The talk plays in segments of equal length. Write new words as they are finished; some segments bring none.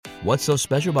What's so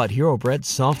special about Hero Bread's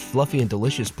soft, fluffy, and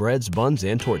delicious breads, buns,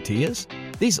 and tortillas?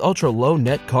 These ultra-low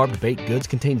net-carb baked goods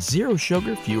contain zero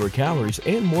sugar, fewer calories,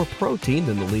 and more protein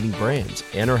than the leading brands,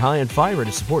 and are high in fiber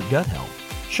to support gut health.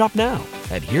 Shop now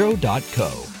at Hero.co.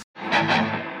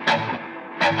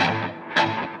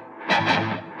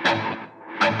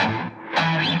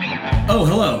 Oh,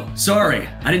 hello. Sorry,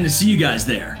 I didn't see you guys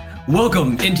there.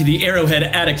 Welcome into the Arrowhead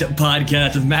Addict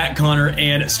podcast with Matt Connor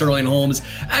and Sterling Holmes.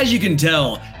 As you can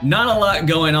tell, not a lot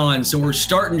going on, so we're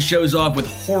starting shows off with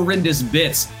horrendous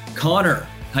bits. Connor,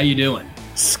 how you doing?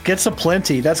 Skits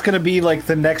aplenty. That's going to be like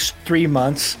the next 3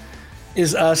 months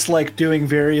is us like doing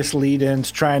various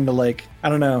lead-ins, trying to like, I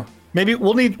don't know. Maybe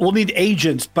we'll need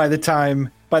agents by the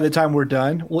time we're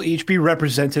done. We'll each be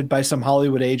represented by some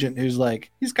Hollywood agent who's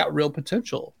like, he's got real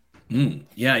potential.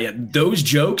 Yeah. Those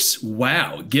jokes,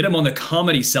 wow. Get them on the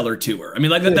Comedy Cellar tour. I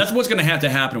mean, like that's what's going to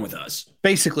happen with us.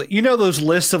 Basically, you know those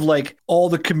lists of like all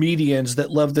the comedians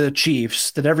that love the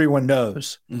Chiefs that everyone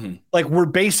knows. Mm-hmm. Like we're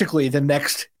basically the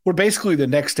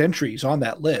next entries on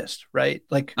that list, right?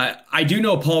 Like I do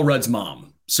know Paul Rudd's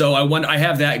mom, so I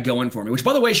have that going for me. Which,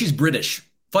 by the way, she's British.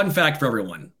 Fun fact for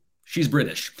everyone. She's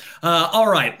British. All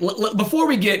right. Before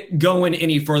we get going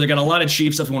any further, got a lot of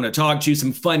Chiefs stuff we want to talk to,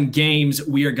 some fun games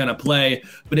we are going to play.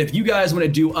 But if you guys want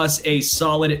to do us a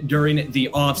solid during the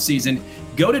offseason,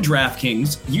 go to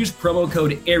DraftKings, use promo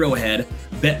code Arrowhead,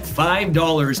 bet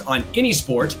 $5 on any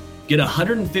sport, get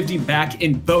 $150 back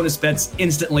in bonus bets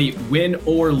instantly, win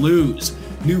or lose.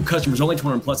 New customers only,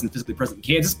 21 plus and physically present in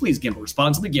Kansas. Please gamble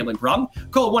responsibly. Gambling problem?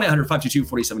 Call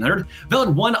 1-800-522-4700.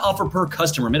 Valid one offer per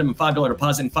customer. Minimum $5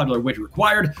 deposit and $5 wager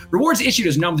required. Rewards issued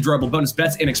as non-withdrawable bonus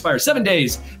bets and expire 7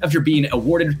 days after being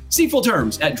awarded. See full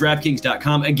terms at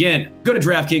DraftKings.com. Again, go to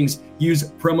DraftKings. Use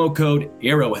promo code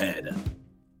Arrowhead.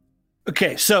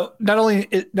 Okay, so not only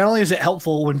is it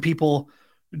helpful when people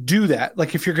do that,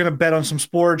 like if you're going to bet on some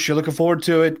sports, you're looking forward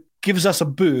to it, gives us a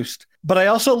boost. But I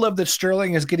also love that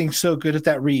Sterling is getting so good at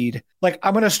that read. Like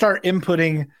I'm going to start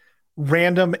inputting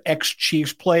random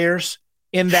ex-Chiefs players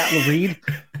in that read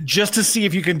just to see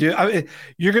if you can do it.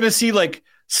 You're going to see like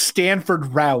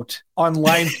Stanford route on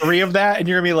line 3 of that. And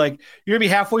you're going to be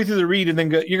halfway through the read and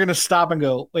then you're going to stop and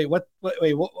go, wait, what? Does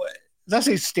that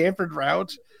say Stanford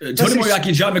route? Tony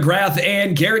Moyaki, John McGrath,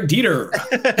 and Garrett Dieter.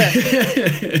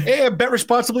 And bet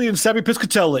responsibly and Sammy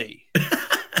Piscatelli.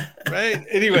 Right.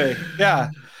 Anyway, yeah.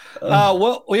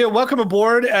 Welcome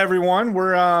aboard, everyone.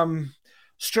 We're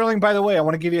Sterling. By the way, I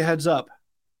want to give you a heads up.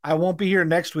 I won't be here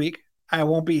next week. I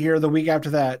won't be here the week after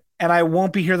that, and I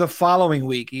won't be here the following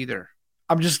week either.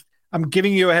 I'm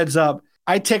giving you a heads up.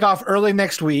 I take off early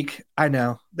next week. I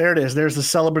know. There it is. There's the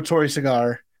celebratory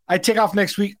cigar. I take off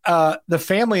next week. The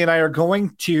family and I are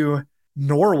going to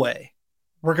Norway.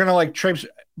 We're gonna like traipse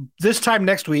this time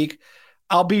next week.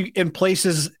 I'll be in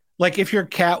places. Like if your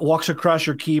cat walks across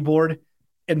your keyboard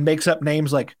and makes up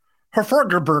names like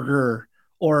Herfergerburger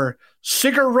or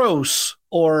Sigaros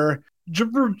or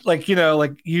like, you know,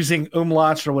 like using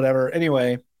umlauts or whatever.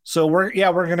 Anyway, so we're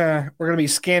gonna be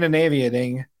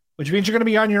Scandinavianing, which means you're gonna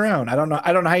be on your own. I don't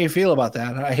know how you feel about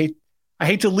that. I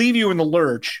hate to leave you in the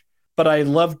lurch, but I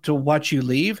love to watch you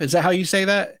leave. Is that how you say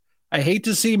that? I hate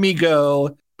to see me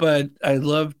go, but I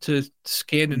love to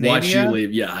Scandinavia. Watch you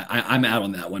leave. Yeah, I'm out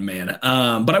on that one, man.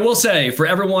 But I will say, for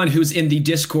everyone who's in the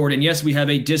Discord, and yes, we have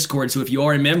a Discord, so if you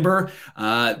are a member,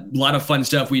 a lot of fun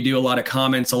stuff we do, a lot of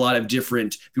comments, a lot of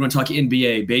different, if you want to talk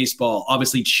NBA, baseball,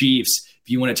 obviously Chiefs, if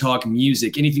you want to talk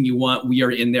music, anything you want, we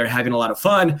are in there having a lot of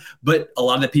fun. But a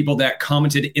lot of the people that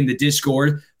commented in the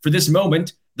Discord for this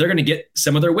moment, they're going to get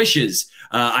some of their wishes.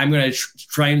 I'm going to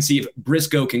try and see if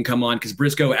Briscoe can come on because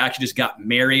Briscoe actually just got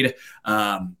married.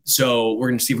 So we're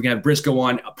going to see if we can have Briscoe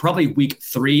on probably week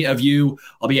 3 of you.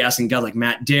 I'll be asking guys like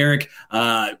Matt Derrick,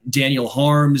 Daniel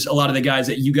Harms, a lot of the guys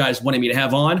that you guys wanted me to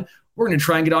have on. We're going to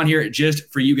try and get on here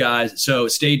just for you guys. So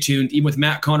stay tuned. Even with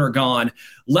Matt Connor gone,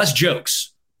 less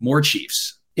jokes, more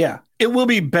Chiefs. Yeah, it will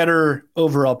be better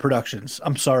overall productions.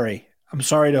 I'm sorry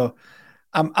to...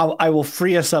 I will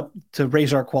free us up to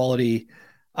raise our quality.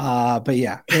 But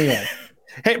yeah, anyway.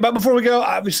 Hey, but before we go,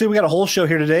 obviously we got a whole show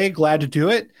here today. Glad to do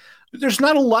it. There's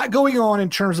not a lot going on in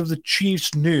terms of the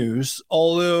Chiefs news,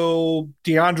 although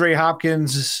DeAndre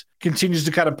Hopkins continues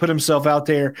to kind of put himself out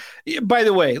there. By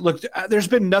the way, look, there's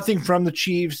been nothing from the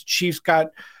Chiefs. Chiefs got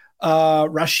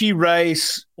Rashee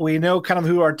Rice. We know kind of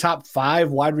who our top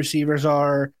 5 wide receivers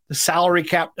are. The salary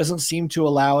cap doesn't seem to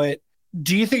allow it.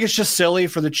 Do you think it's just silly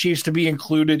for the Chiefs to be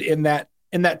included in that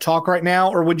talk right now?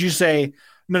 Or would you say,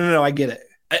 no, I get it?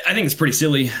 I think it's pretty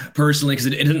silly, personally, because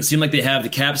it doesn't seem like they have the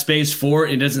cap space for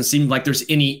it. It doesn't seem like there's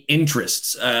any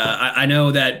interests. I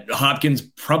know that Hopkins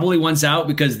probably wants out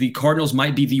because the Cardinals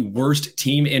might be the worst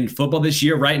team in football this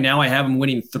year. Right now, I have them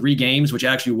winning 3 games, which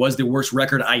actually was the worst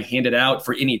record I handed out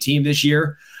for any team this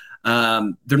year.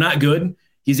 They're not good.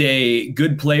 He's a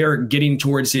good player getting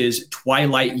towards his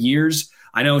twilight years.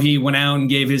 I know he went out and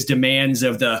gave his demands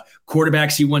of the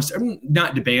quarterbacks he wants to,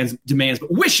 not demands, but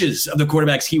wishes of the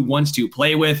quarterbacks he wants to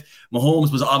play with.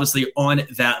 Mahomes was obviously on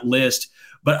that list,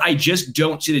 but I just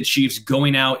don't see the Chiefs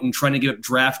going out and trying to give up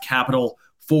draft capital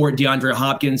for DeAndre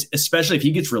Hopkins, especially if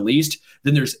he gets released.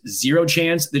 Then there's zero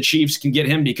chance the Chiefs can get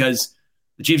him because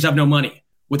the Chiefs have no money.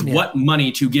 With what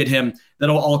money to get him,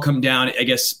 that'll all come down, I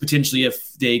guess, potentially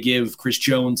if they give Chris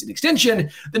Jones an extension,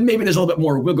 then maybe there's a little bit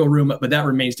more wiggle room, but that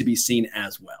remains to be seen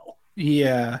as well.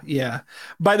 Yeah.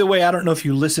 By the way, I don't know if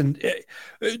you listened.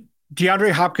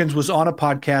 DeAndre Hopkins was on a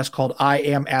podcast called I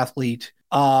Am Athlete,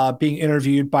 being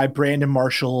interviewed by Brandon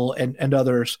Marshall and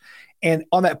others. And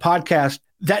on that podcast,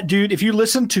 that dude, if you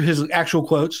listen to his actual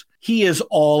quotes, he is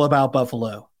all about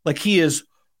Buffalo. Like, he is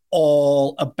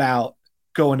all about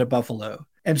going to Buffalo.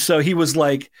 And so he was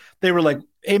like, they were like,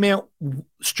 hey man,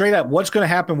 straight up, what's going to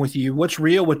happen with you? What's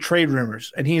real with trade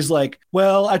rumors? And he's like,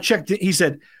 well, I checked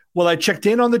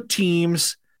in on the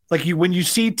teams. Like, when you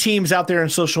see teams out there in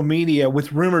social media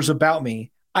with rumors about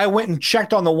me, I went and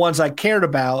checked on the ones I cared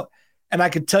about, and I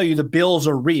could tell you the Bills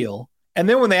are real. And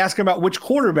then when they ask him about which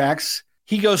quarterbacks,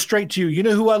 he goes straight to, you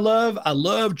know who I love? I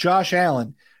love Josh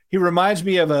Allen. He reminds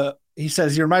me of a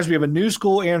new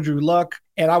school Andrew Luck,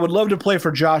 and I would love to play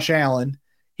for Josh Allen.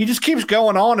 He just keeps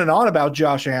going on and on about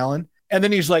Josh Allen. And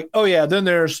then he's like, oh yeah, then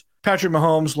there's Patrick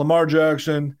Mahomes, Lamar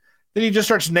Jackson. Then he just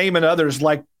starts naming others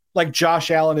like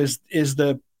Josh Allen is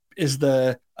the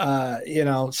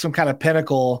some kind of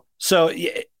pinnacle. So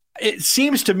it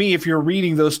seems to me, if you're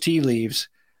reading those tea leaves,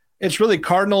 it's really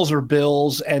Cardinals or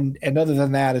Bills. And other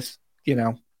than that, it's,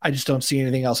 I just don't see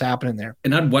anything else happening there.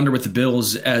 And I'd wonder with the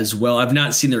Bills as well. I've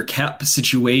not seen their cap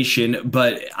situation,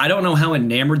 but I don't know how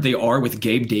enamored they are with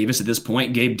Gabe Davis at this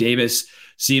point. Gabe Davis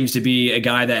seems to be a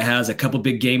guy that has a couple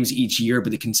big games each year,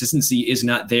 but the consistency is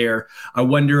not there. I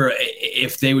wonder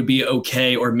if they would be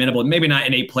okay or amenable. Maybe not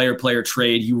in a player-player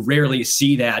trade. You rarely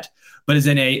see that, but as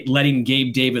in a letting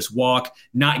Gabe Davis walk,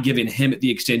 not giving him the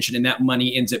extension, and that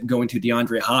money ends up going to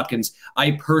DeAndre Hopkins,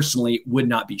 I personally would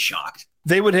not be shocked.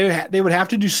 They would have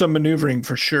to do some maneuvering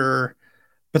for sure,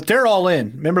 but they're all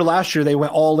in. Remember last year they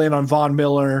went all in on Von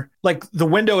Miller. Like, the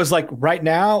window is like right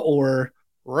now or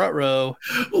ruh-roh.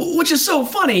 Which is so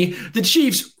funny. The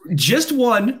Chiefs just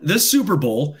won the Super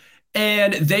Bowl,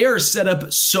 and they are set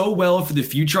up so well for the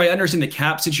future. I understand the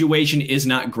cap situation is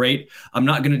not great. I'm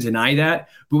not going to deny that.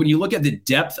 But when you look at the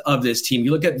depth of this team,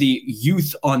 you look at the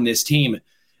youth on this team,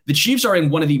 the Chiefs are in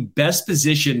one of the best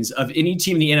positions of any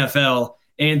team in the NFL,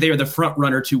 and they are the front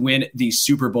runner to win the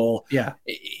Super Bowl. Yeah.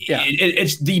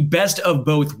 It's the best of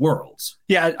both worlds.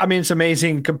 Yeah, I mean, it's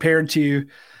amazing compared to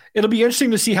 – it'll be interesting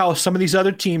to see how some of these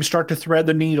other teams start to thread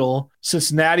the needle.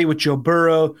 Cincinnati with Joe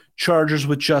Burrow, Chargers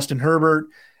with Justin Herbert,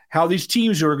 how these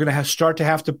teams are going to start to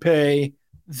have to pay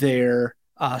their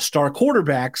star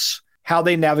quarterbacks, how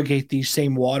they navigate these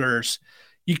same waters.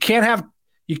 You can't have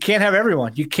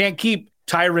everyone. You can't keep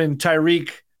Tyron, Tyreek,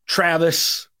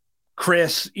 Travis,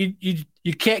 Chris.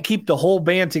 You can't keep the whole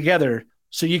band together.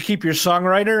 So you keep your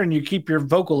songwriter and you keep your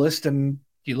vocalist and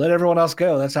you let everyone else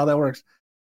go. That's how that works.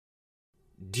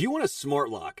 Do you want a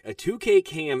smart lock, a 2K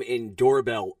cam, and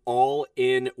doorbell all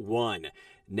in one?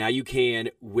 Now you can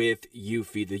with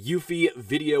Eufy, the Eufy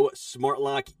Video Smart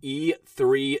Lock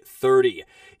E330.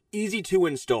 Easy to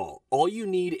install. All you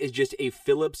need is just a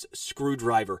Phillips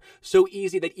screwdriver. So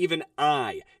easy that even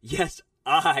I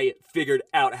figured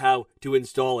out how to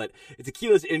install it. It's a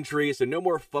keyless entry, so no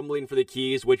more fumbling for the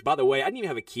keys, which, by the way, I didn't even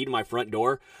have a key to my front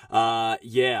door. I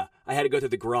had to go through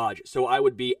the garage, so I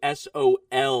would be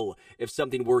SOL if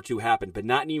something were to happen, but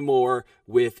not anymore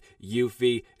with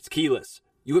Eufy. It's keyless.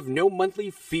 You have no monthly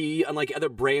fee, unlike other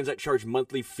brands that charge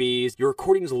monthly fees. Your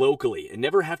recordings locally and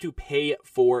never have to pay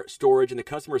for storage, and the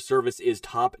customer service is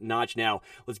top notch. Now,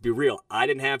 let's be real, I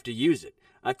didn't have to use it.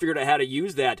 I figured out how to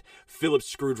use that Phillips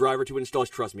screwdriver to install.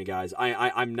 Trust me, guys,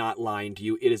 I'm not lying to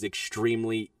you. It is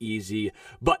extremely easy.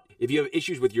 But if you have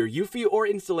issues with your Eufy or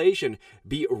installation,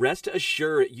 be rest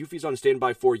assured Eufy's on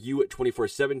standby for you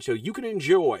 24/7, so you can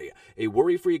enjoy a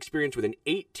worry-free experience with an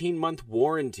 18-month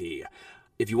warranty.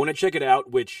 If you want to check it out,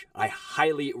 which I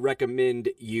highly recommend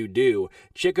you do,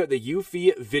 check out the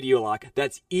Eufy Video Lock.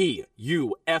 That's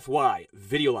EUFY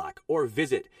Video Lock. Or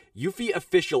visit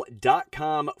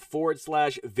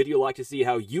eufyofficial.com/video lock to see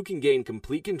how you can gain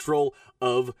complete control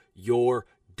of your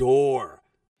door.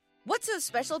 What's so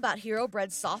special about Hero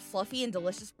Bread's soft, fluffy, and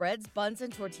delicious breads, buns,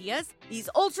 and tortillas? These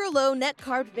ultra-low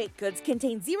net-carb baked goods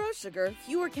contain zero sugar,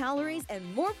 fewer calories,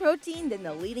 and more protein than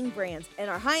the leading brands, and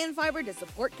are high in fiber to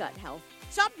support gut health.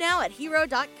 Shop now at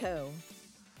hero.co.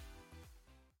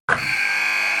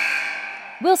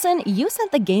 Wilson, you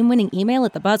sent the game-winning email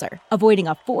at the buzzer, avoiding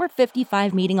a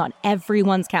 4:55 meeting on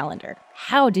everyone's calendar.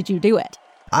 How did you do it?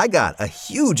 I got a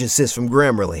huge assist from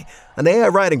Grammarly, an AI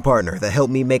writing partner that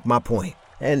helped me make my point.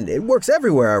 And it works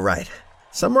everywhere I write.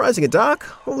 Summarizing a doc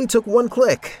only took one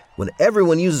click. When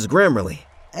everyone uses Grammarly,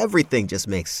 everything just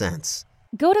makes sense.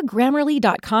 Go to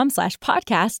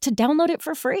Grammarly.com/podcast to download it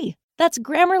for free. That's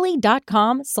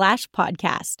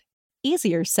Grammarly.com/podcast.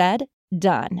 Easier said,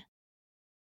 done.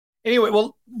 Anyway,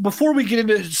 well, before we get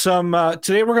into some,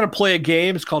 today we're going to play a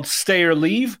game. It's called Stay or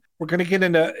Leave. We're going to get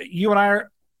into,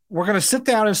 we're going to sit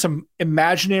down in some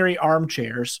imaginary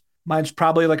armchairs. Mine's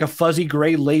probably like a fuzzy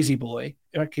gray lazy boy.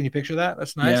 Can you picture that?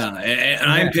 That's nice. Yeah,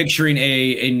 and I'm picturing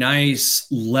a nice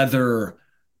leather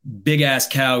big ass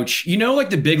couch. You know,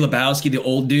 like the Big Lebowski, the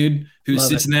old dude who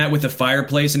sits in that with a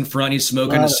fireplace in front. He's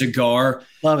smoking a cigar.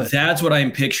 Love it. That's what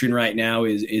I'm picturing right now.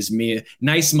 Is me.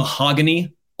 Nice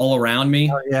mahogany all around me.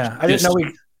 Oh yeah, I didn't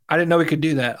know we could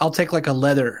do that. I'll take like a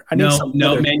leather. No,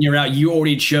 man, you're out. You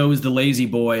already chose the lazy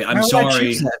boy. I'm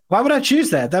sorry. Why would I choose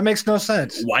that? That makes no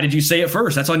sense. Why did you say it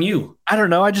first? That's on you. I don't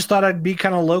know. I just thought I'd be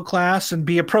kind of low class and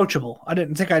be approachable. I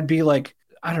didn't think I'd be like,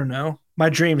 I don't know. My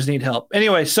dreams need help.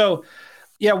 Anyway, so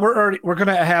yeah, we're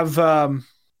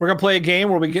gonna play a game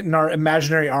where we get in our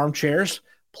imaginary armchairs,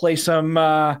 play some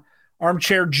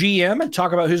armchair GM, and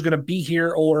talk about who's going to be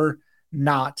here or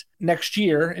not next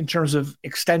year in terms of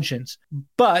extensions.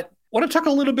 But I want to talk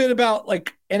a little bit about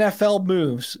like NFL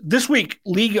moves. This week,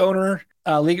 league owners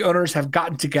have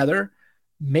gotten together,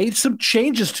 made some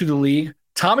changes to the league.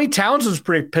 Tommy Townsend's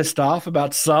pretty pissed off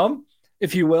about some,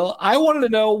 if you will. I wanted to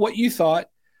know what you thought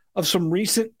of some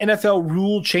recent NFL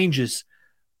rule changes.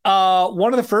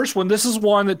 One of the first one, this is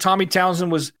one that Tommy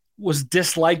Townsend was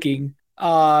disliking.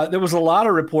 There was a lot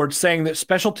of reports saying that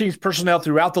special teams personnel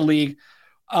throughout the league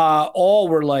all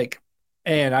were like,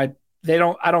 and I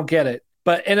don't get it.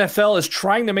 But NFL is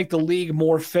trying to make the league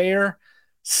more fair,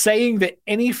 saying that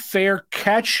any fair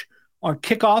catch on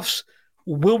kickoffs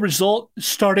will result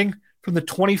starting from the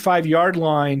 25-yard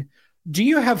line. Do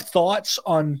you have thoughts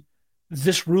on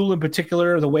this rule in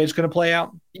particular, the way it's going to play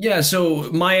out? Yeah, so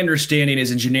my understanding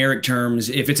is in generic terms,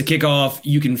 if it's a kickoff,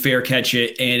 you can fair catch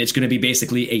it, and it's going to be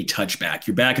basically a touchback.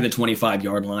 You're back at the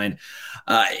 25-yard line.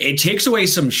 It takes away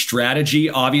some strategy,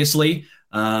 obviously.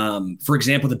 For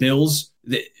example, the Bills,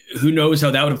 who knows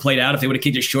how that would have played out if they would have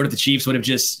kicked it short if the Chiefs would have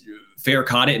just fair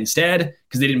caught it instead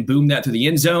because they didn't boom that through the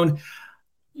end zone.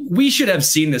 We should have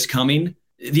seen this coming.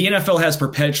 The NFL has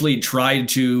perpetually tried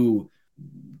to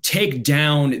take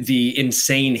down the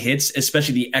insane hits,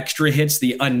 especially the extra hits,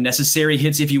 the unnecessary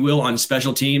hits, if you will, on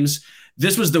special teams.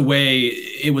 This was the way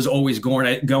it was always going.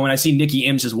 I see Nicky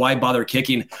M says, why bother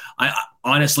kicking?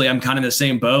 Honestly, I'm kind of in the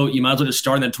same boat. You might as well just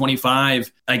start in the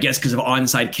 25, I guess, because of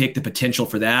onside kick, the potential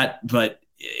for that. But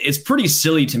it's pretty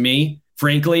silly to me,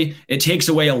 frankly. It takes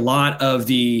away a lot of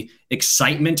the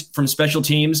excitement from special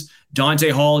teams.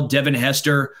 Dante Hall, Devin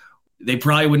Hester, they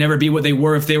probably would never be what they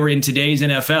were if they were in today's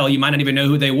NFL. You might not even know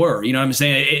who they were. You know what I'm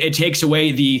saying? It takes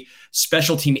away the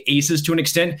special team aces to an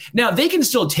extent. Now, they can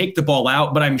still take the ball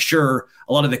out, but I'm sure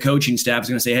a lot of the coaching staff is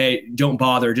going to say, hey, don't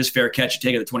bother, just fair catch and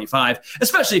take it at the 25,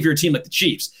 especially if you're a team like the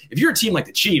Chiefs. If you're a team like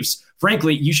the Chiefs,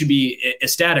 frankly, you should be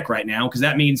ecstatic right now because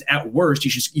that means at worst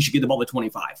you should get the ball to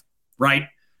 25, right?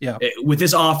 Yeah. With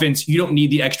this offense, you don't need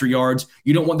the extra yards.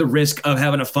 You don't want the risk of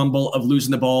having a fumble, of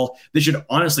losing the ball. They should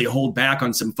honestly hold back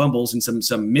on some fumbles and some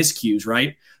miscues,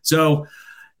 right? So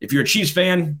if you're a Chiefs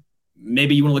fan,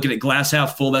 maybe you want to look at it glass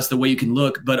half full. That's the way you can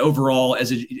look. But overall,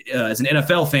 as an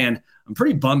NFL fan, I'm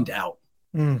pretty bummed out.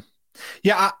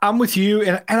 Yeah, I'm with you.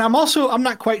 And I'm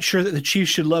not quite sure that the Chiefs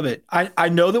should love it. I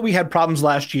know that we had problems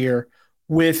last year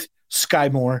with Sky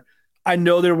Moore. I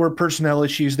know there were personnel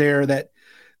issues there that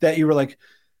you were like,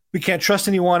 we can't trust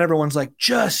anyone. Everyone's like,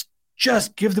 just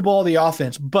give the ball the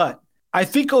offense. But I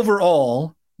think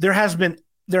overall there has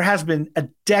been a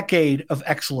decade of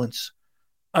excellence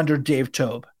under Dave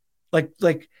Toub.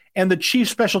 And the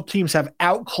Chiefs special teams have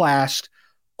outclassed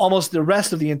almost the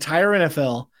rest of the entire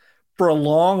NFL for a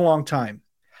long, long time.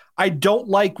 I don't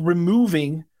like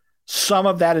removing some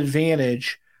of that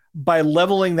advantage by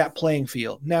leveling that playing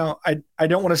field. Now, I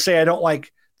don't want to say I don't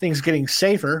like things getting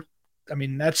safer. I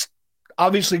mean, that's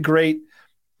obviously great.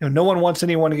 No one wants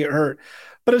anyone to get hurt.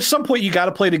 But at some point, you got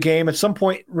to play the game. At some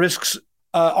point, risks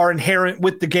are inherent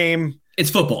with the game. It's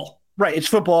football. Right. It's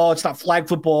football. It's not flag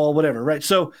football, whatever. Right.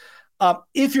 So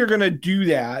if you're going to do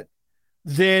that,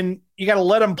 then you got to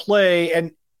let them play.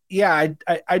 And yeah,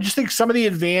 I just think some of the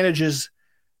advantages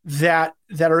that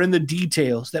are in the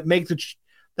details that make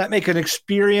an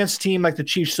experienced team like the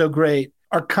Chiefs so great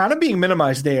are kind of being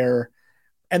minimized there.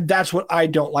 And that's what I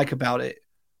don't like about it.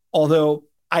 Although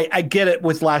I get it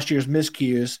with last year's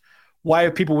miscues, why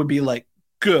people would be like,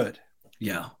 good.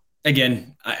 Yeah.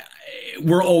 Again,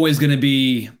 we're always going to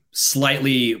be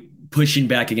slightly pushing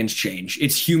back against change.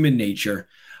 It's human nature.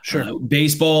 Sure.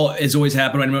 Baseball has always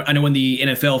happened. I know when the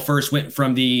NFL first went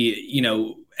from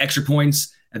the, extra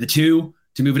points at the 2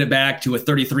 to moving it back to a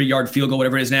 33-yard field goal,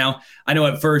 whatever it is now. I know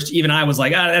at first, even I was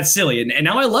like, that's silly. And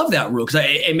now I love that rule because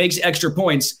it makes extra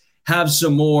points have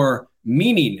some more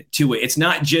meaning to it. It's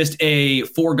not just a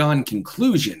foregone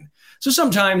conclusion. So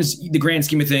sometimes the grand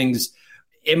scheme of things,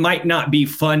 it might not be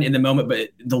fun in the moment, but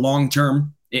the long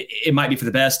term, it might be for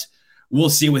the best. We'll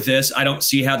see with this. I don't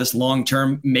see how this long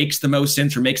term makes the most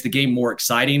sense or makes the game more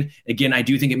exciting. Again, I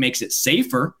do think it makes it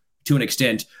safer to an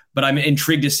extent, but I'm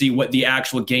intrigued to see what the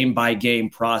actual game by game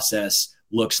process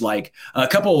looks like. A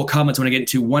couple of comments I want to get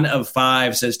into. 1 of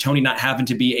 5 says Tony not having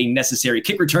to be a necessary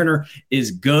kick returner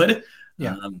is good.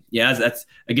 Yeah. That's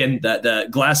again the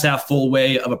glass half full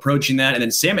way of approaching that. And then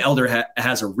Sam Elder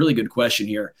has a really good question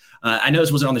here. I know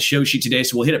this wasn't on the show sheet today,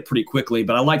 so we'll hit it pretty quickly,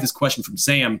 but I like this question from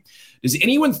Sam. Does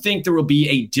anyone think there will be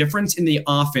a difference in the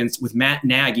offense with Matt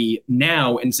Nagy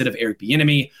now instead of Eric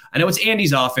Bieniemy? I know it's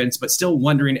Andy's offense, but still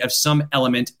wondering if some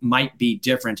element might be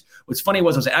different. What's funny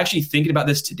was I was actually thinking about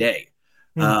this today.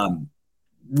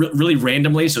 Really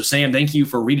randomly. So Sam, thank you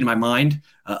for reading my mind.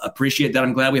 Appreciate that.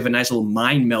 I'm glad we have a nice little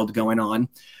mind meld going on.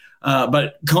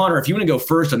 But Connor, if you want to go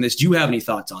first on this, do you have any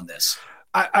thoughts on this?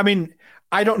 I mean,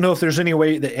 I don't know if there's any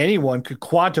way that anyone could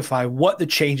quantify what the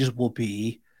changes will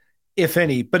be, if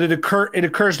any, but it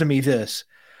occurs to me this.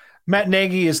 Matt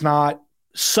Nagy is not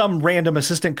some random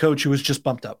assistant coach who was just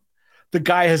bumped up. The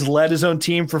guy has led his own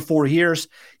team for 4 years.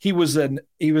 He was an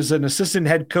assistant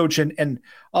head coach and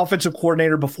offensive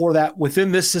coordinator before that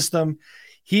within this system.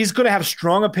 He's going to have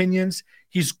strong opinions.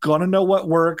 He's going to know what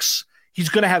works. He's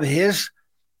going to have his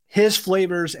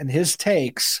flavors and his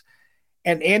takes.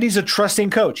 And Andy's a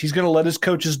trusting coach. He's going to let his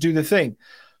coaches do the thing.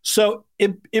 So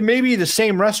it may be the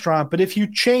same restaurant, but if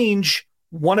you change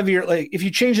if you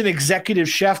change an executive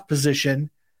chef position,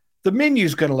 the menu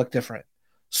is going to look different.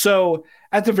 So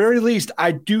at the very least,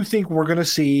 I do think we're going to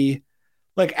see,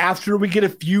 like, after we get a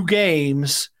few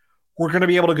games, we're going to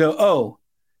be able to go, oh,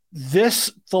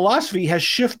 this philosophy has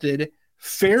shifted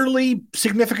fairly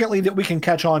significantly that we can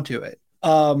catch on to it.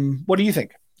 What do you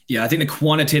think? Yeah, I think the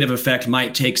quantitative effect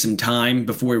might take some time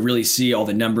before we really see all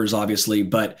the numbers, obviously,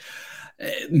 but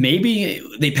maybe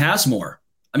they pass more.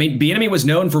 I mean, Bieniemy was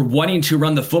known for wanting to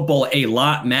run the football a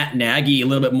lot. Matt Nagy, a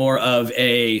little bit more of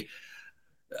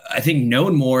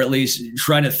known more, at least,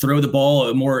 trying to throw the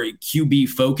ball more QB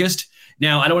focused.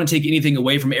 Now, I don't want to take anything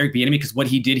away from Eric Bieniemy because what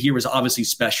he did here was obviously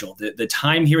special. The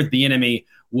time here with Bieniemy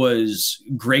was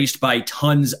graced by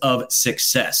tons of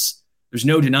success. There's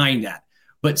no denying that.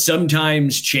 But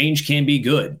sometimes change can be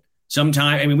good.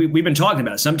 Sometimes, I mean, we've been talking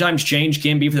about it. Sometimes change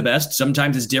can be for the best.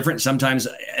 Sometimes it's different. Sometimes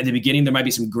at the beginning, there might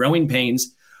be some growing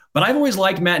pains. But I've always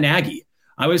liked Matt Nagy.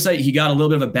 I always say he got a little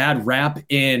bit of a bad rap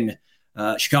in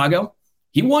Chicago.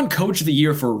 He won Coach of the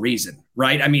Year for a reason,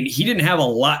 right? I mean, he didn't have a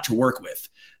lot to work with.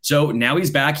 So now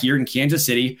he's back here in Kansas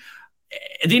City.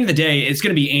 At the end of the day, it's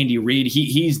going to be Andy Reid.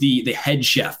 He's the head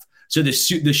chef. So the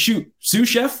sous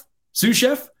chef.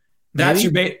 That's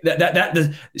your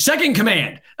the second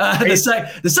command.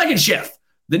 The second chef,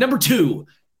 the number 2.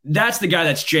 That's the guy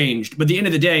that's changed. But at the end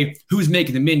of the day, who's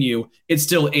making the menu? It's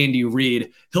still Andy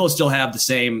Reid. He'll still have the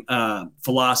same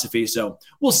philosophy. So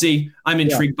we'll see. I'm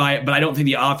intrigued by it, but I don't think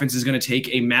the offense is going to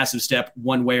take a massive step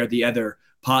one way or the other,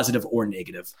 positive or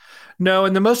negative. No,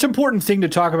 and the most important thing to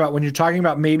talk about when you're talking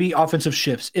about maybe offensive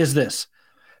shifts is this.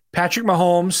 Patrick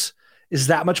Mahomes is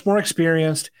that much more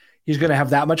experienced. He's going to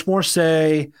have that much more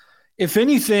say. If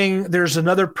anything, there's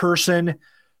another person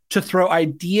to throw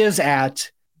ideas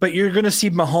at, but you're going to see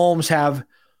Mahomes have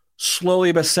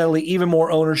slowly but steadily even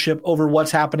more ownership over what's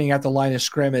happening at the line of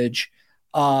scrimmage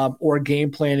or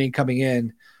game planning coming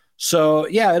in. So,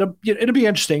 yeah, it'll be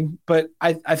interesting, but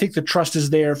I think the trust is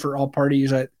there for all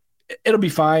parties. It'll be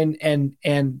fine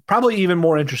and probably even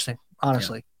more interesting,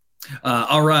 honestly. Yeah.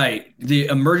 All right, the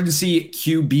emergency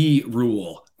QB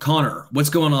rule. Connor,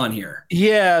 what's going on here?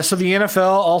 Yeah, so the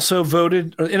NFL also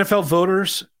voted, or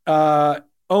NFL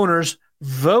owners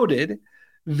voted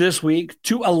this week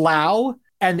to allow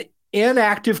an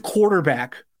inactive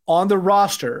quarterback on the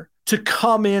roster to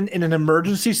come in an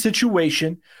emergency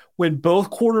situation when both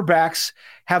quarterbacks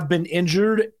have been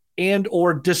injured and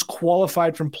or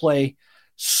disqualified from play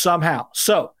somehow.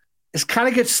 So this kind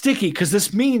of gets sticky because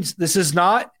this means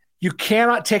you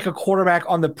cannot take a quarterback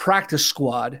on the practice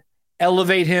squad,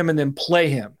 elevate him, and then play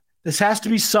him. This has to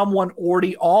be someone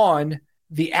already on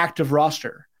the active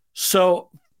roster. So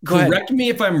correct me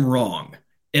if I'm wrong.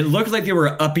 It looked like they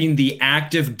were upping the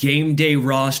active game day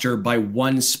roster by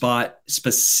one spot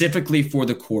specifically for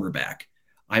the quarterback.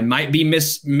 I might be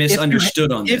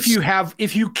misunderstood on this.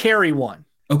 If you carry one.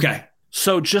 Okay.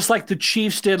 So just like the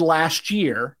Chiefs did last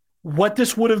year, what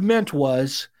this would have meant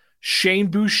was Shane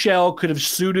Buechele could have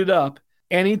suited up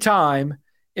anytime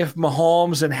if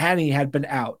Mahomes and Henne had been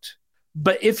out.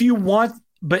 But if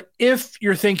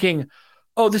you're thinking,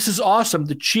 oh, this is awesome,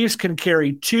 the Chiefs can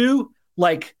carry two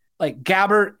like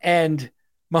Gabbert and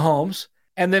Mahomes,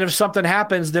 and then if something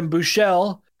happens, then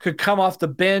Buechele could come off the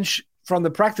bench from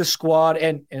the practice squad,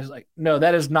 and it's like, no,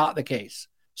 that is not the case.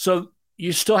 So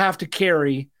you still have to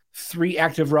carry 3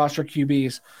 active roster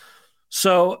QBs.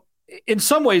 So in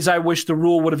some ways, I wish the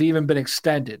rule would have even been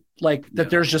extended, that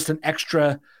there's just an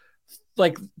extra,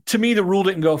 to me, the rule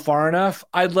didn't go far enough.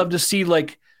 I'd love to see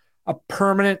a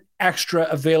permanent extra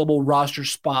available roster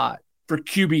spot for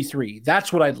QB3.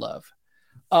 That's what I'd love.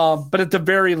 But at the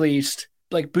very least,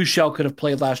 Buechele could have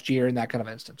played last year in that kind of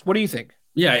instance. What do you think?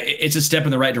 Yeah, it's a step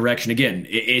in the right direction. Again,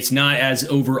 it's not as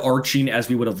overarching as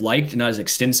we would have liked, not as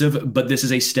extensive, but this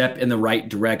is a step in the right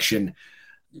direction.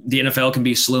 The NFL can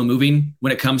be slow moving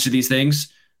when it comes to these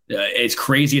things. It's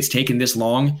crazy it's taken this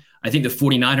long. I think the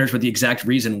 49ers were the exact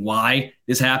reason why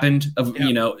this happened,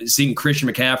 seeing Christian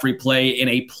McCaffrey play in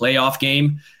a playoff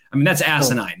game. I mean, that's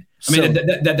asinine.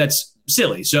 That's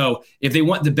silly. So if they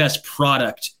want the best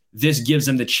product, this gives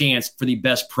them the chance for the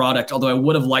best product. Although I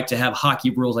would have liked to have hockey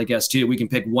rules, I guess, too. We can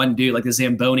pick one dude like the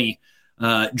Zamboni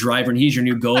driver, and he's your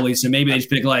new goalie. So maybe they just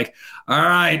pick all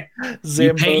right,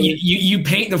 you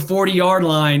paint the 40-yard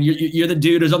line. You're the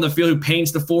dude who's on the field who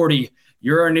paints the 40.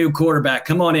 You're our new quarterback.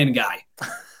 Come on in, guy.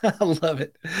 I love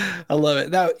it.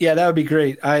 That would be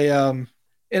great.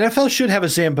 NFL should have a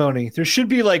Zamboni. There should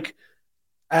be a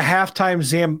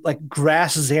halftime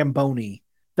grass Zamboni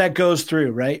that goes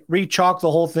through, right? Re-chalk the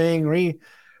whole thing,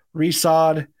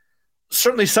 re-sod.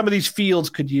 Certainly some of these fields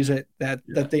could use it that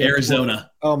they Arizona.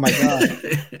 Oh my God.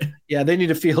 Yeah, they need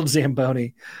a field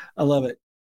Zamboni. I love it.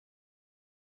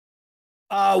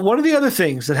 One of the other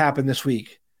things that happened this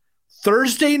week,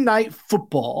 Thursday night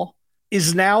football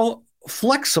is now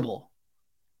flexible.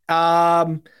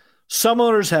 Some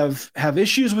owners have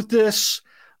issues with this,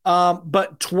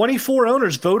 but 24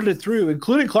 owners voted it through,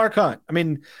 including Clark Hunt. I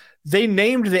mean, they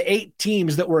named the 8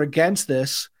 teams that were against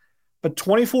this, but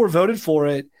 24 voted for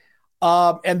it.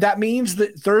 And that means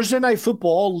that Thursday night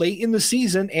football late in the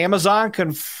season, Amazon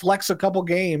can flex a couple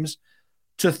games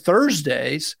to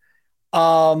Thursdays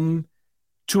to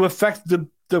affect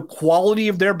the quality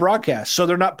of their broadcast. So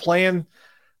they're not playing,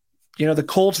 the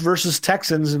Colts versus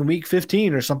Texans in week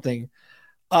 15 or something.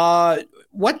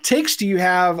 What takes do you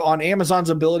have on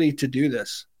Amazon's ability to do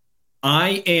this?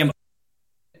 I am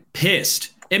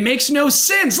pissed. It makes no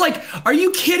sense. Are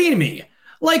you kidding me?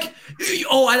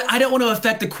 I don't want to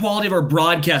affect the quality of our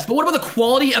broadcast, but what about the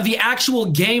quality of the actual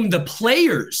game, the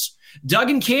players? Doug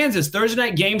in Kansas, Thursday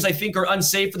night games, I think, are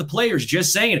unsafe for the players.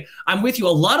 Just saying. I'm with you. A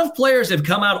lot of players have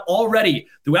come out already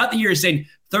throughout the year saying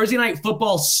Thursday night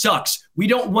football sucks. We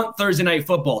don't want Thursday night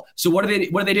football. So what do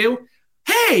they do?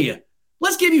 Hey,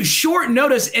 let's give you short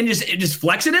notice and just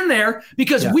flex it in there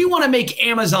because we want to make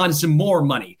Amazon some more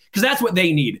money because that's what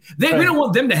they need. We don't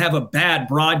want them to have a bad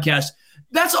broadcast.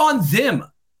 That's on them.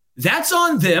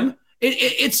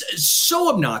 It's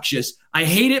so obnoxious. I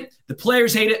hate it. The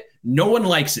players hate it. No one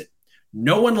likes it.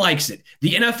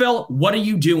 The NFL, what are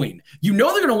you doing? They're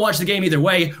going to watch the game either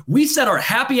way. We sat our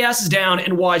happy asses down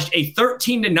and watched a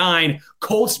 13-9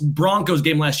 Colts-Broncos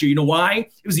game last year. You know why?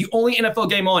 It was the only NFL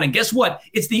game on. And guess what?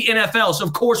 It's the NFL, so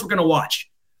of course we're going to watch.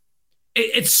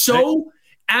 It's so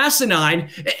asinine.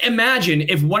 Imagine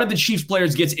if one of the Chiefs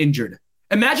players gets injured.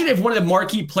 Imagine if one of the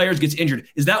marquee players gets injured.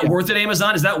 Is that worth it,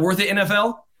 Amazon? Is that worth it,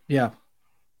 NFL? Yeah.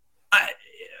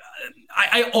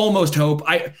 I almost hope.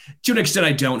 To an extent,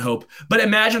 I don't hope. But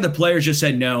imagine the players just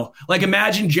said no.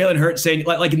 Imagine Jalen Hurts saying,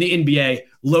 like in the NBA,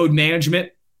 load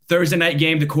management, Thursday night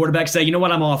game, the quarterback say, you know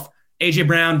what, I'm off. A.J.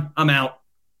 Brown, I'm out.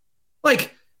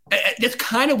 That's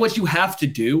kind of what you have to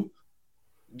do,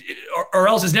 or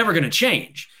else it's never going to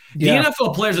change. The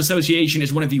NFL Players Association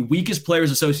is one of the weakest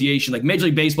players association, like Major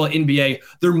League Baseball, NBA,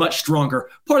 they're much stronger.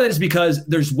 Part of that is because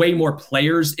there's way more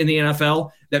players in the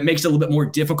NFL that makes it a little bit more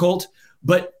difficult.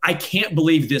 but I can't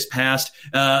believe this passed.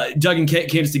 Doug and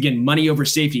Kansas, again, money over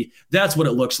safety. That's what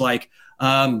it looks like.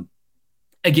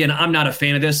 Again, I'm not a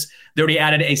fan of this. They already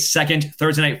added a second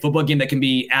Thursday night football game that can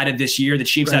be added this year. The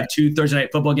Chiefs have 2 Thursday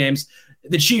night football games.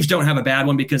 The Chiefs don't have a bad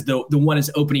one because the one is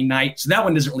opening night. So that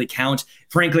one doesn't really count.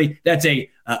 Frankly, that's a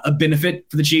benefit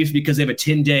for the Chiefs because they have a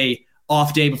 10-day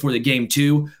off day before the game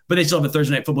too, but they still have a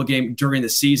Thursday night football game during the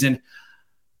season.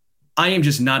 I am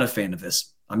just not a fan of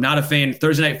this. I'm not a fan.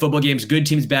 Thursday night football games, good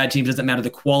teams, bad teams, doesn't matter. The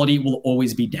quality will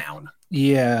always be down.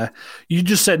 Yeah. You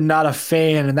just said not a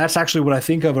fan, and that's actually what I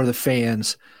think of are the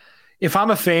fans. If I'm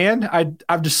a fan,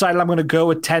 I've decided I'm going to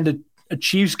go attend a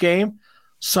Chiefs game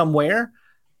somewhere.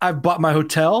 I've bought my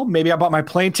hotel. Maybe I bought my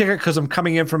plane ticket because I'm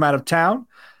coming in from out of town.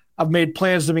 I've made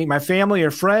plans to meet my family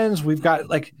or friends. We've got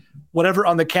like whatever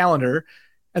on the calendar.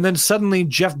 And then suddenly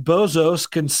Jeff Bezos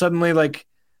can suddenly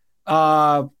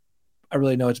I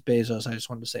really know it's Bezos. I just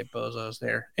wanted to say Bezos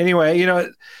there. Anyway,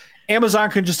 Amazon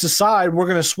can just decide we're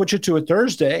going to switch it to a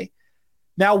Thursday.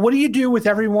 Now, what do you do with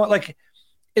everyone? Like,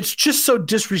 it's just so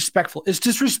disrespectful. It's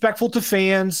disrespectful to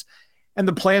fans and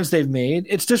the plans they've made.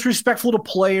 It's disrespectful to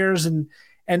players and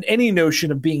any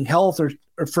notion of being health or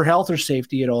for health or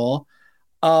safety at all.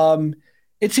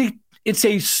 It's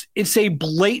a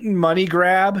blatant money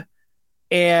grab,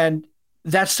 and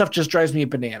that stuff just drives me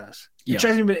bananas. Yeah. It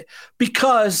drives me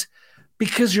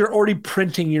because you're already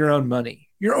printing your own money.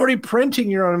 You're already printing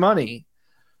your own money.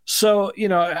 So,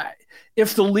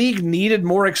 if the league needed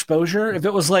more exposure, if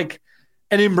it was like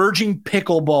an emerging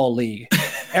pickleball league,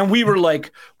 and we were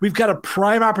like, we've got a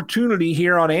prime opportunity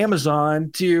here on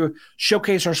Amazon to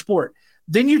showcase our sport,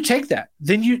 then you take that.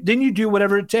 Then you do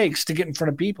whatever it takes to get in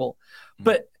front of people.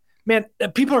 But man,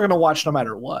 people are going to watch no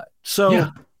matter what. So yeah.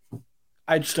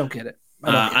 I just don't get it.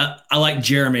 I like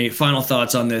Jeremy. Final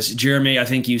thoughts on this. Jeremy, I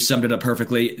think you summed it up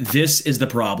perfectly. This is the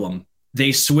problem.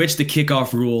 They switched the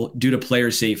kickoff rule due to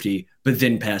player safety, but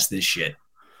then passed this shit.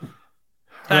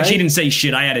 Right? Actually, he didn't say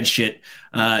shit. I added shit.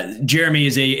 Jeremy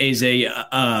is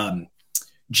a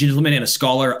gentleman and a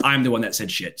scholar. I'm the one that said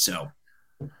shit. So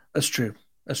that's true.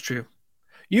 That's true.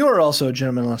 You are also a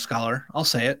gentleman and a scholar. I'll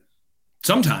say it.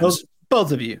 Sometimes.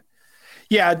 Both of you.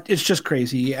 Yeah, it's just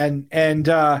crazy. And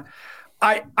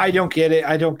I don't get it.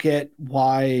 I don't get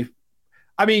why.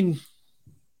 I mean,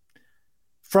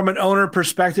 from an owner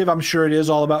perspective, I'm sure it is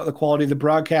all about the quality of the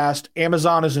broadcast.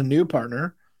 Amazon is a new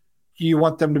partner. You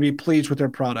want them to be pleased with their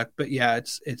product. But yeah,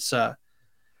 it's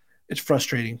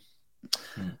frustrating.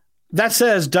 That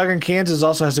says Doug in Kansas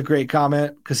also has a great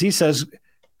comment because he says,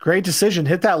 great decision.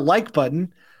 Hit that like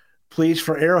button, please,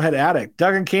 for Arrowhead Addict.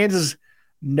 Doug in Kansas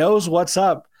knows what's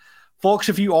up. Folks,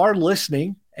 if you are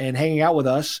listening and hanging out with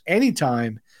us,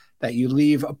 anytime that you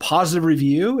leave a positive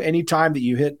review, anytime that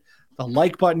you hit the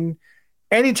like button,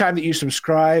 anytime that you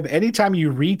subscribe, anytime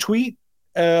you retweet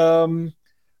a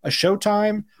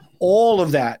Showtime, all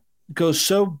of that goes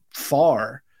so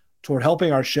far toward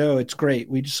helping our show. It's great.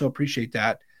 We just so appreciate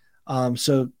that.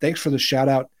 So thanks for the shout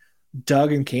out,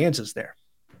 Doug in Kansas there.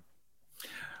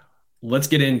 Let's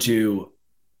get into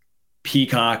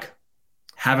Peacock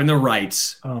having the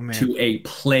rights to a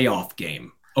playoff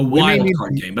game, a wild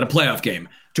card game, but a playoff game.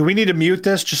 Do we need to mute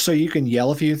this just so you can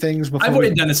yell a few things before? I've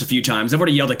already done this a few times. I've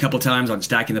already yelled a couple times on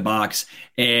Stacking the Box.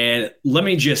 And let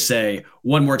me just say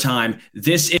one more time,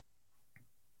 this is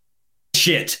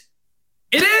shit.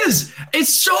 It is.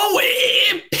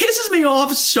 It pisses me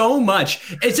off so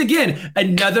much. It's, again,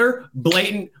 another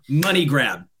blatant money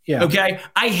grab. Yeah. Okay?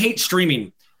 I hate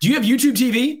streaming. Do you have YouTube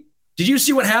TV? Did you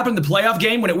see what happened in the playoff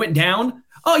game when it went down?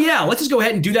 Oh, yeah, let's just go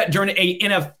ahead and do that during a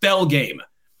NFL game.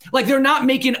 Like, they're not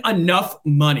making enough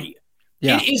money.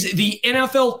 Yeah. It is the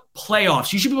NFL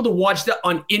playoffs. You should be able to watch that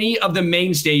on any of the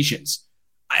main stations.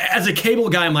 As a cable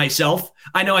guy myself,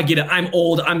 I know I get it. I'm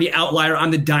old. I'm the outlier. I'm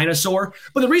the dinosaur.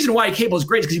 But the reason why cable is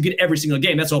great is because you get every single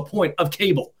game. That's the whole point of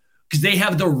cable, because they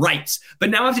have the rights. But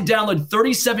now I have to download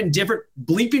 37 different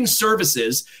bleeping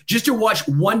services just to watch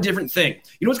one different thing.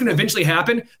 You know what's going to eventually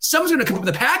happen? Someone's going to come up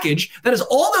with a package that has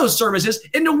all those services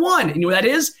into one. And you know what that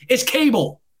is? It's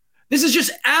cable. This is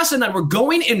just asinine. We're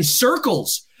going in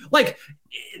circles. Like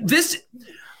this,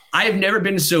 I have never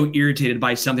been so irritated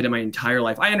by something in my entire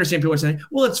life. I understand people are saying,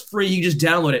 well, it's free. You just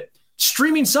download it.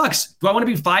 Streaming sucks. Do I want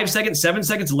to be 5 seconds, 7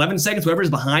 seconds, 11 seconds, whatever is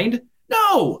behind?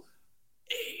 No.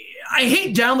 I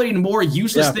hate downloading more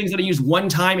useless things that I use one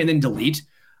time and then delete.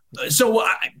 So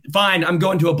fine, I'm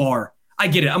going to a bar. I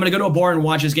get it. I'm going to go to a bar and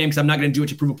watch this game because I'm not going to do it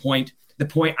to prove a point. The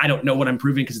point, I don't know what I'm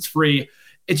proving because it's free.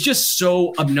 It's just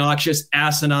so obnoxious,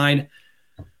 asinine.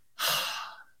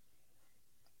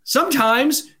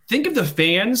 Sometimes think of the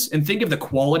fans and think of the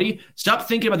quality. Stop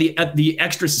thinking about the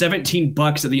extra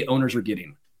 $17 that the owners are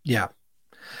getting. Yeah.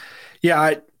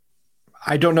 Yeah,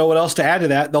 I don't know what else to add to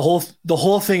that. The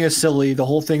whole thing is silly. The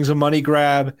whole thing's a money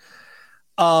grab.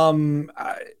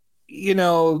 You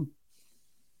know,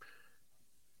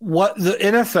 what the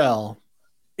NFL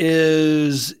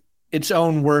is its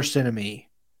own worst enemy.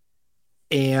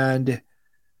 And,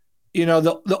 you know,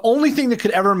 the only thing that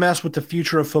could ever mess with the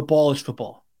future of football is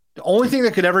football. The only thing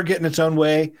that could ever get in its own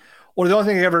way, or the only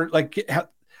thing that ever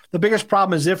the biggest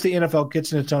problem is if the NFL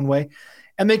gets in its own way,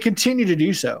 and they continue to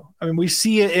do so. I mean, we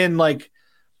see it in like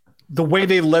the way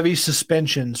they levy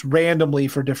suspensions randomly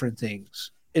for different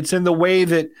things. It's in the way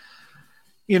that,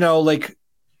 you know, like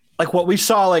what we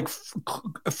saw, like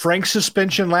Frank's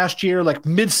suspension last year, like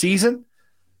mid-season.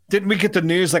 Didn't we get the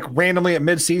news like randomly at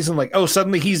mid-season, like, oh,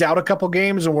 suddenly he's out a couple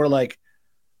games, and we're like,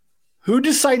 who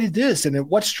decided this and at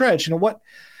what stretch and what?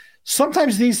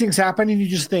 Sometimes these things happen, and you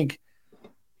just think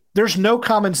there's no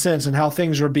common sense in how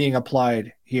things are being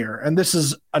applied here, and this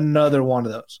is another one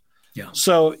of those. Yeah.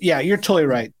 So yeah, you're totally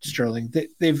right, Sterling.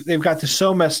 They've got this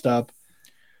so messed up.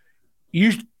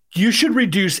 You should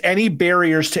reduce any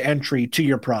barriers to entry to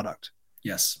your product.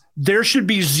 Yes. There should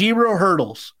be zero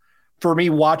hurdles for me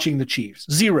watching the Chiefs.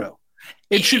 Zero.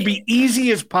 It should be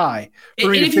easy as pie for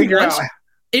me to figure out.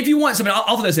 If you want something,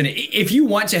 I'll throw this in. If you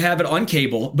want to have it on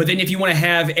cable, but then if you want to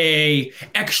have a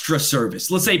extra service,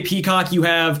 let's say Peacock, you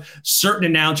have certain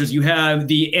announcers, you have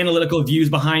the analytical views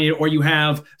behind it, or you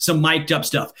have some mic'd up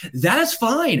stuff. That is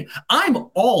fine. I'm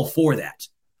all for that.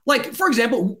 Like, for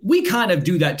example, we kind of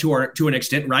do that to an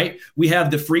extent, right? We have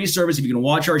the free service if you can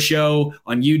watch our show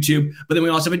on YouTube, but then we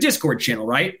also have a Discord channel,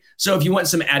 right? So if you want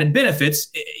some added benefits,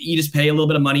 you just pay a little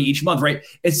bit of money each month, right?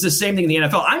 It's the same thing in the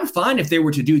NFL. I'm fine if they were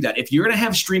to do that. If you're going to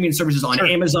have streaming services on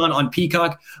Amazon, on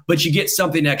Peacock, but you get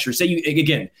something extra. Say you,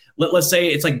 again, let's say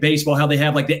it's like baseball, how they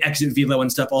have like the exit velo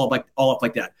and stuff all up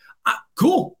like that.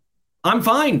 Cool. I'm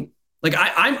fine. Like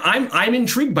I'm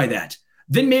intrigued by that.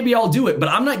 Then maybe I'll do it, but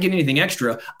I'm not getting anything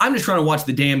extra. I'm just trying to watch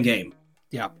the damn game.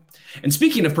 Yeah. And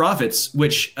speaking of profits,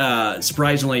 which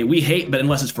surprisingly we hate, but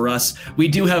unless it's for us, we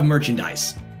do have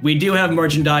merchandise. We do have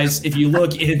merchandise. If you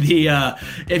look in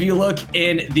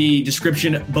the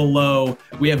description below,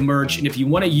 we have merch. And if you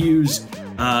want to use,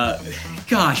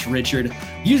 Richard,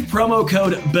 use promo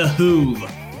code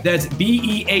BEHOOVE. That's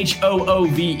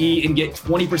BEHOOVE and get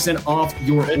 20% off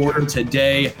your order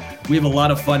today. We have a lot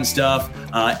of fun stuff.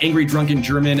 Angry Drunken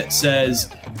German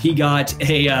says he got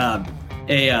a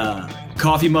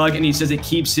coffee mug, and he says it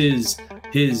keeps his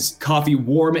coffee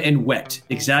warm and wet,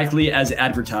 exactly as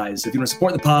advertised. So if you want to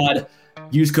support the pod,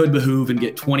 use code BEHOOVE and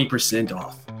get 20%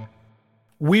 off.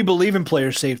 We believe in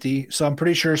player safety, so I'm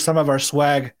pretty sure some of our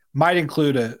swag might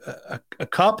include a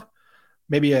cup,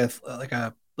 maybe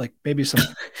maybe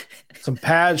some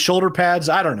pads, shoulder pads.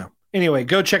 I don't know. Anyway,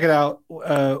 go check it out.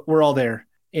 We're all there,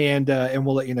 and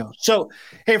we'll let you know. So,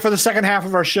 hey, for the second half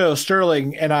of our show,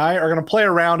 Sterling and I are going to play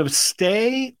a round of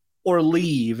stay or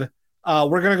leave.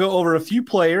 We're going to go over a few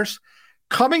players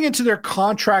coming into their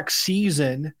contract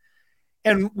season,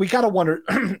 and we got to wonder,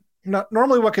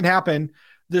 normally what can happen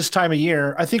this time of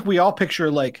year. I think we all picture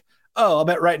like, oh, I'll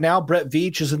bet right now Brett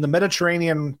Veach is in the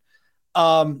Mediterranean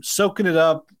soaking it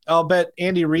up. I'll bet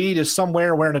Andy Reid is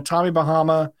somewhere wearing a Tommy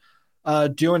Bahama,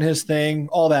 doing his thing,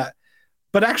 all that.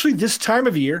 But actually, this time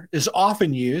of year is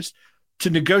often used to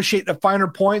negotiate the finer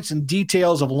points and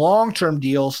details of long-term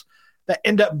deals that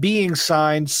end up being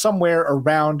signed somewhere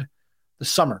around the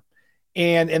summer.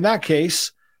 And in that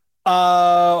case,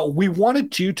 we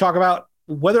wanted to talk about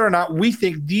whether or not we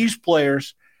think these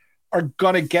players are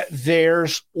going to get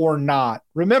theirs or not.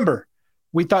 Remember,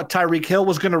 we thought Tyreek Hill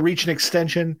was going to reach an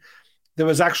extension. There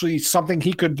was actually something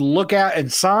he could look at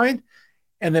and sign,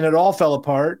 and then it all fell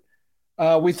apart.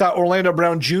 We thought Orlando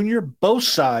Brown Jr., both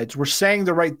sides were saying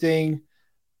the right thing,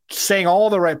 saying all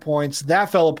the right points.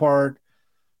 That fell apart.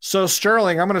 So,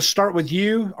 Sterling, I'm going to start with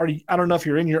you. I don't know if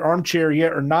you're in your armchair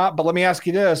yet or not, but let me ask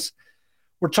you this.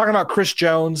 We're talking about Chris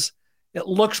Jones. It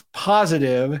looks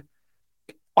positive.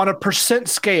 On a percent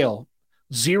scale,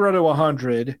 0 to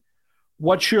 100,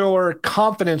 what's your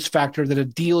confidence factor that a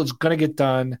deal is going to get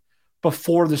done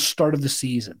before the start of the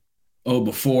season? I'll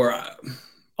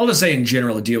just say in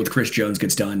general, a deal with Chris Jones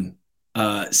gets done.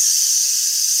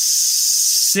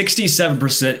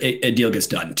 67% a deal gets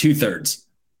done, 2/3.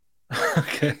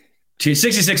 Okay.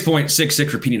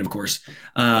 66.66 repeating, of course.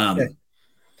 Okay.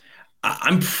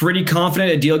 I'm pretty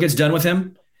confident a deal gets done with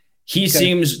him. He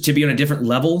seems to be on a different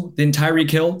level than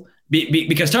Tyreek Hill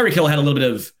because Tyreek Hill had a little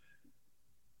bit of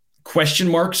question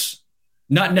marks,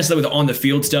 not necessarily with the on the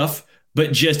field stuff,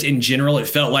 but just in general, it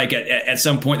felt like at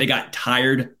some point they got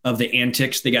tired of the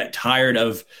antics. They got tired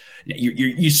of,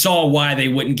 You saw why they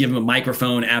wouldn't give him a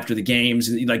microphone after the games.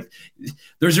 Like,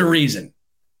 there's a reason.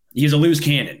 He's a loose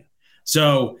cannon.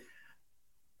 So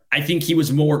I think he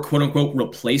was more quote unquote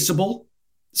replaceable,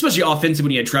 especially offensively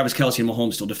when you had Travis Kelce and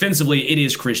Mahomes still. Defensively, it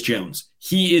is Chris Jones.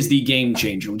 He is the game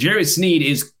changer. Jarius Sneed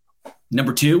is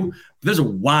number 2. There's a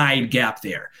wide gap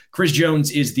there. Chris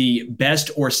Jones is the best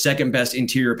or second best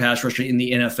interior pass rusher in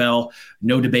the NFL.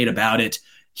 No debate about it.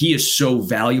 He is so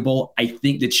valuable. I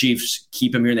think the Chiefs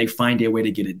keep him here and they find a way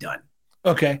to get it done.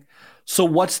 Okay. So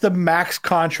what's the max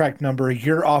contract number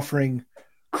you're offering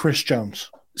Chris Jones?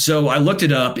 So I looked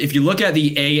it up. If you look at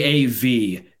the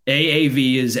AAV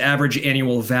is average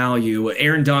annual value.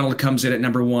 Aaron Donald comes in at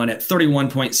number 1 at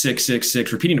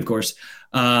 31.666, repeating, of course,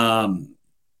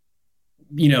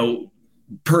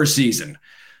 per season.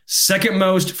 Second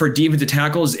most for defensive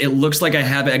tackles, it looks like I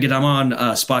have it. Again, I'm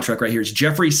on Spot Track right here. It's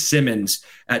Jeffrey Simmons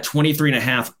at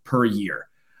 23.5 per year.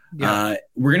 Yeah.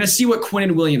 We're going to see what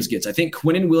Quinnen Williams gets. I think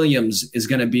Quinnen Williams is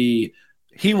going to be.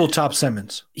 He will top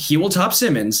Simmons.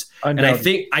 And I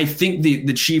think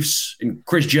the Chiefs and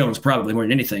Chris Jones, probably more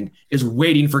than anything, is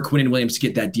waiting for Quinnen Williams to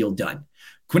get that deal done.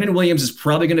 Quinnen Williams is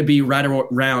probably going to be right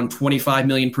around $25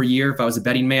 million per year if I was a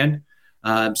betting man.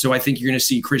 So I think you're going to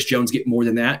see Chris Jones get more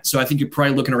than that. So I think you're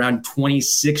probably looking around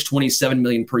 26, 27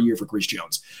 million per year for Chris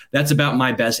Jones. That's about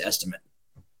my best estimate.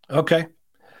 Okay.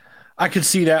 I could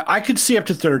see that. I could see up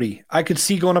to 30. I could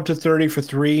see going up to 30 for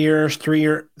 3 years,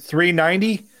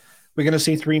 390. We're going to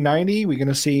see 390. We're going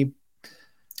to see.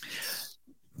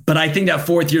 But I think that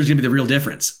 4th year is going to be the real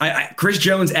difference. Chris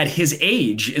Jones at his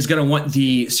age is going to want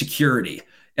the security.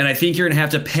 And I think you're going to have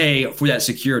to pay for that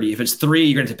security. If it's 3,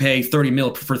 you're going to have to pay $30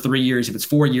 million for 3 years. If it's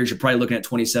 4 years, you're probably looking at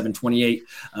 27, 28.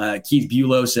 Keith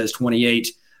Bulow says 28.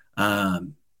 I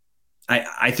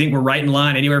think we're right in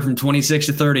line anywhere from 26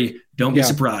 to 30. Don't be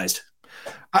surprised.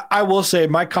 I will say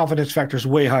my confidence factor is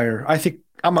way higher. I think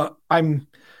I'm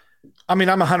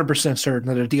 100%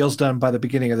 certain that a deal's done by the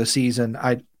beginning of the season.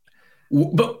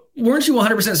 But weren't you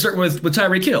 100% certain with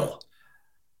Tyreek Hill?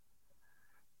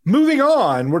 Moving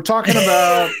on, we're talking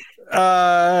about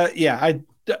you're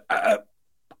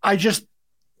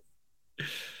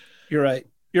right.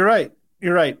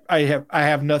 I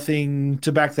have nothing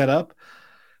to back that up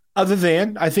other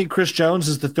than I think Chris Jones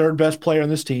is the 3rd best player on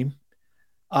this team.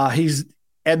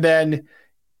 And then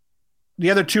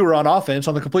the other 2 are on offense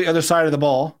on the complete other side of the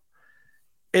ball.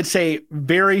 It's a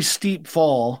very steep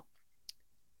fall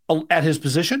at his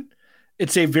position.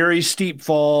 It's a very steep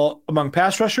fall among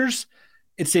pass rushers.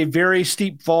 It's a very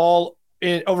steep fall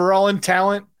overall in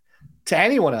talent to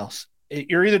anyone else.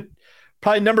 You're either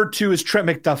probably number 2 is Trent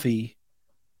McDuffie,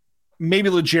 maybe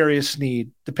L'Jarius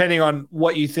Sneed, depending on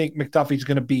what you think McDuffie's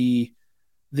going to be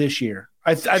this year.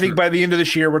 I think by the end of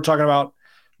this year, we're talking about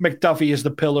McDuffie as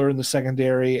the pillar in the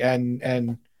secondary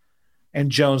and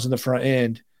Jones in the front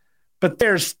end. But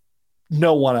there's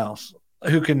no one else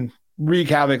who can wreak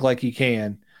havoc like he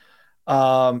can.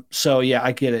 So yeah,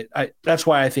 I get it. That's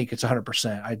why I think it's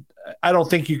 100%. I don't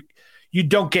think you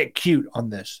don't get cute on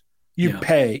this. You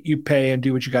pay and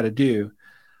do what you got to do.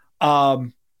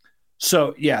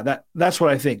 So yeah, that's what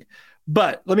I think.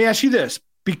 But let me ask you this,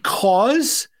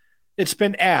 because it's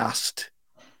been asked,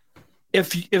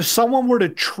 if someone were to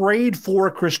trade for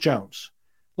Chris Jones,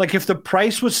 like if the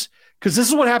price was, because this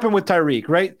is what happened with Tyreek,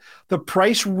 right? The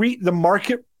price, the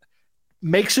market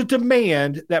makes a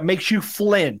demand that makes you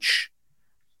flinch.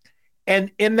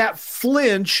 And in that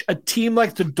flinch, a team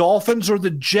like the Dolphins or the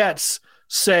Jets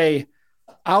say,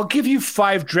 I'll give you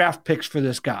 5 draft picks for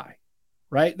this guy,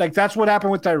 right? Like that's what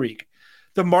happened with Tyreek.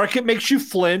 The market makes you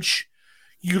flinch.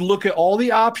 You look at all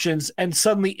the options, and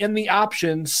suddenly in the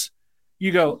options,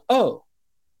 you go, oh,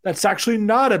 that's actually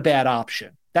not a bad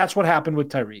option. That's what happened with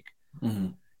Tyreek. Mm-hmm.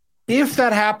 If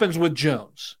that happens with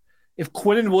Jones, if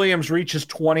Quinnen Williams reaches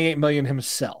 28 million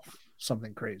himself,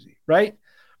 something crazy, right?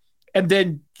 And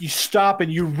then you stop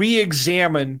and you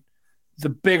re-examine the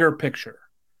bigger picture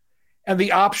and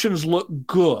the options look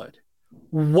good.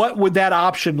 What would that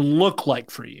option look like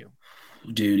for you?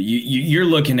 Dude, you're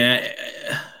looking at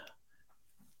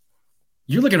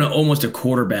almost a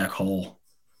quarterback haul.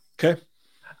 Okay.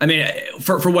 I mean,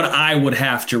 for what I would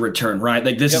have to return, right?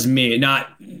 Like this is me, not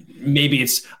maybe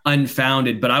it's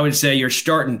unfounded, but I would say you're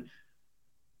starting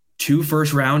 2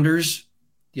 first rounders.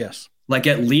 Yes. Like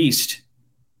at least.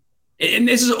 And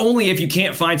this is only if you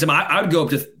can't find some. I would go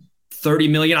up to 30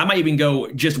 million. I might even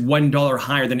go just $1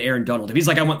 higher than Aaron Donald. If he's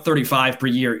like, I want 35 per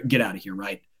year, get out of here,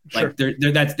 right? Sure.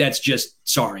 Like that's just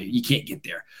sorry, you can't get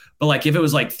there. But like if it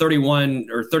was like 31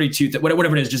 or 32,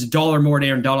 whatever it is, just $1 more than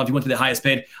Aaron Donald. If you went to the highest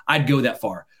paid, I'd go that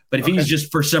far. But if he's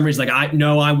just for some reason like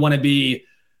I want to be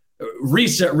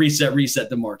reset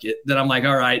the market, then I'm like,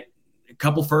 all right, a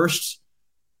couple firsts.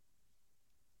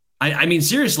 I mean,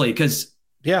 seriously, because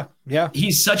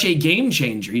he's such a game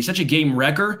changer. He's such a game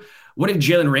wrecker. What did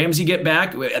Jalen Ramsey get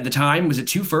back at the time? Was it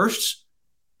 2 firsts?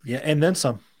 Yeah, and then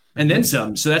some. And then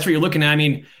some. So that's what you're looking at. I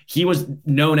mean, he was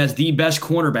known as the best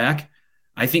cornerback.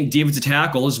 I think defensive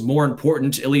tackle is more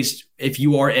important, at least if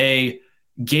you are a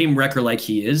game wrecker like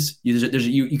he is.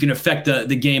 You can affect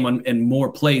the game in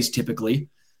more plays typically.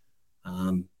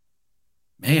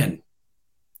 Man,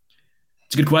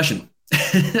 it's a good question.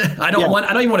 I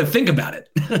don't even want to think about it.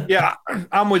 Yeah,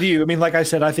 I'm with you. I mean, like I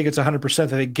said, I think it's 100% that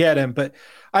they get him, but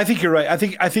I think you're right. I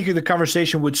think the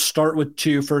conversation would start with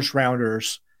 2 first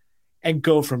rounders and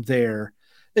go from there,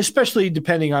 especially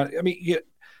depending on, I mean,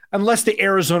 unless the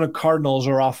Arizona Cardinals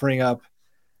are offering up.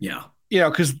 Yeah.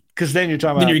 Because then you're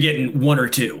talking about. Then you're getting 1 or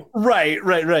 2.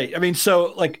 Right. I mean,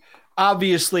 so like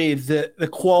obviously the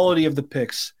quality of the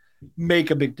picks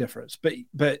make a big difference,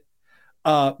 but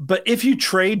if you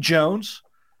trade Jones,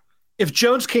 if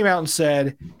Jones came out and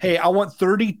said, hey, I want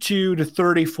 $32 to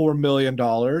 $34 million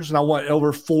and I want it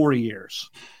over 4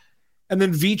 years, and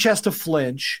then Veach has to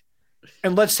flinch,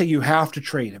 and let's say you have to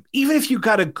trade him, even if you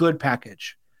got a good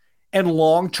package and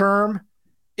long-term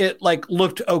it like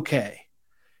looked okay,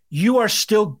 you are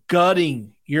still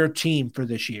gutting your team for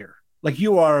this year. Like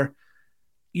you are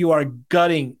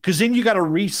gutting, because then you got to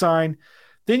re-sign.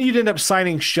 Then you'd end up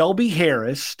signing Shelby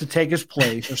Harris to take his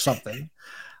place or something.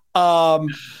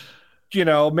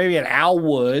 Maybe an Al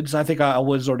Woods. I think Al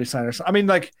Woods already signed. I mean,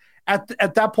 like at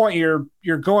that point,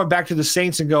 you're going back to the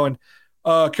Saints and going,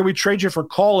 can we trade you for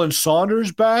Colin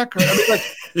Saunders back? Or, I mean, like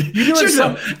you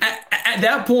doing at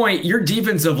that point, your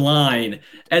defensive line,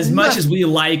 as much as we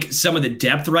like some of the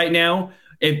depth right now,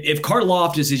 if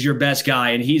Karlaftis is your best guy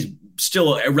and he's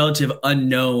still a relative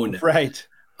unknown, right?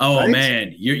 Oh, right?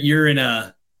 Man, you're in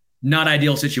a not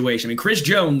ideal situation. I mean, Chris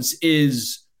Jones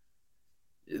is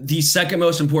the second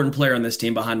most important player on this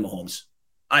team behind Mahomes.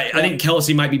 I think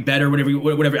Kelsey might be better,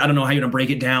 whatever. I don't know how you're going to break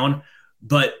it down,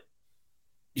 but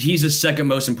he's the second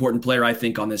most important player, I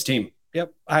think, on this team.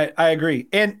 Yep, I agree.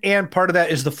 And part of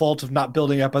that is the fault of not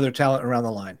building up other talent around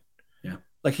the line. Yeah.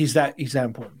 Like he's that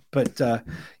important. But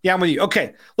I'm with you.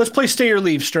 Okay, let's play Stay or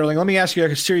Leave, Sterling. Let me ask you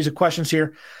a series of questions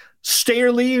here. Stay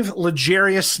or leave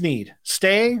L'Jarius Sneed?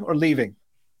 Staying or leaving?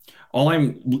 All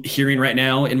I'm hearing right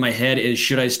now in my head is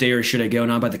should I stay or should I go,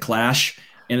 not by The Clash.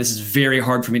 And this is very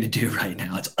hard for me to do right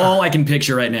now. It's all I can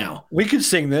picture right now. We could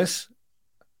sing this.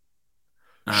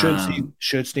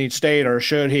 Should Sneed stay or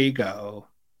should he go?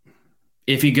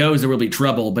 If he goes, there will be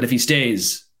trouble. But if he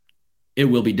stays, it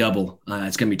will be double.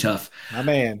 It's going to be tough. My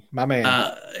man.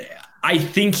 I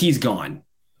think he's gone.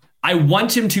 I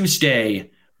want him to stay,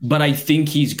 but I think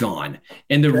he's gone.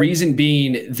 And the reason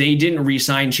being, they didn't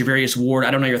re-sign Charvarius Ward.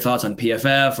 I don't know your thoughts on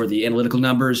PFF or the analytical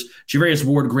numbers. Charvarius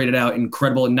Ward graded out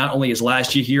incredible, and not only his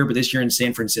last year here, but this year in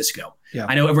San Francisco. Yeah.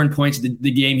 I know everyone points to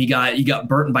the game he got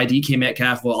burnt by DK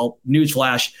Metcalf. Well,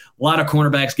 newsflash, a lot of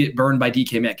cornerbacks get burned by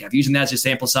DK Metcalf. Using that as a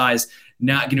sample size,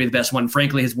 not going to be the best one.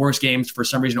 Frankly, his worst games, for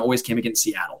some reason, always came against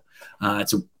Seattle.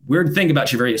 It's a weird thing about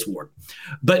Charvarius Ward.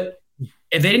 But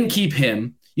if they didn't keep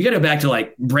him, you got to go back to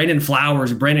like Brandon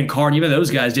Flowers, Brandon Carr. Even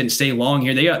those guys didn't stay long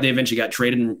here. They eventually got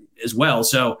traded as well.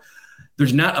 So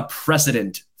there's not a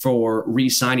precedent for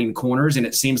re-signing corners, and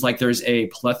it seems like there's a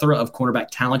plethora of cornerback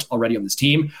talent already on this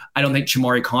team. I don't think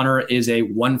Chamari Connor is a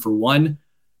one-for-one,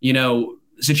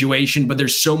 situation, but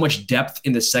there's so much depth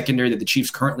in the secondary that the Chiefs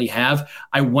currently have.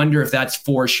 I wonder if that's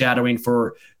foreshadowing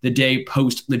for the day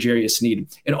post L'Jarius Sneed.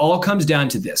 It all comes down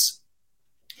to this.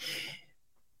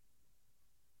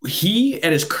 He,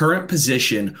 at his current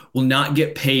position, will not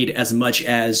get paid as much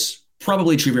as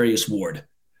probably Charvarius Ward.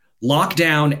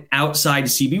 Lockdown outside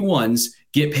CB1s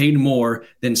get paid more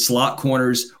than slot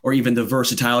corners or even the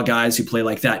versatile guys who play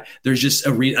like that. There's just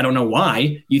a reason. I don't know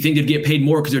why. You think they'd get paid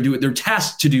more because they're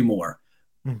tasked to do more.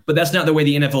 But that's not the way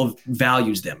the NFL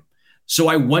values them. So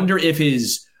I wonder if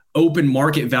his open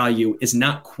market value is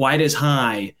not quite as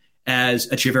high as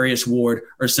a Charvarius Ward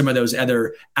or some of those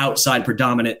other outside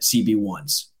predominant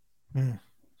CB1s.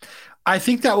 I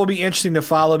think that will be interesting to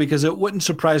follow because it wouldn't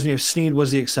surprise me if Sneed was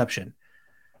the exception.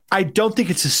 I don't think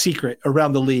it's a secret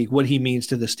around the league what he means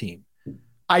to this team.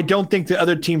 I don't think the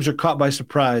other teams are caught by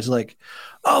surprise. Like,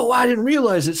 oh, I didn't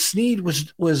realize that Sneed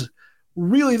was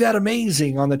really that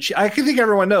amazing on the. I think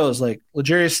everyone knows like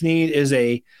L'Jarius Sneed is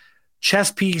a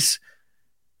chess piece.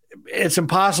 It's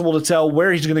impossible to tell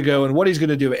where he's going to go and what he's going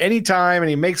to do at any time, and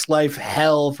he makes life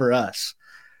hell for us.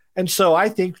 And so I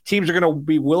think teams are going to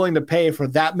be willing to pay for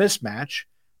that mismatch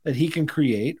that he can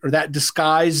create or that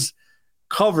disguise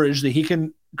coverage that he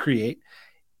can create.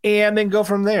 and then go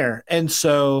from there. And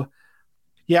so,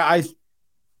 yeah,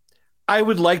 I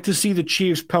would like to see the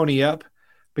Chiefs pony up,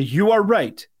 but you are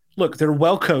right. Look, they're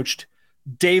well coached.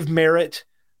 Dave Merritt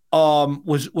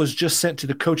was just sent to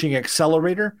the coaching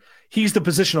accelerator. He's the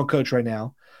positional coach right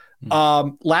now.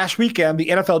 Last weekend, the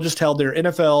NFL just held their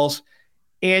NFL's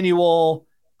annual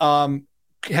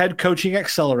head coaching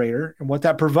accelerator. And what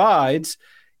that provides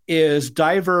is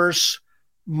diverse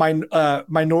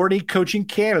minority coaching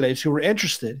candidates who are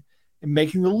interested in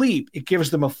making the leap. It gives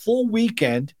them a full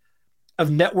weekend of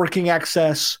networking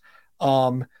access,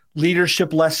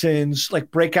 leadership lessons,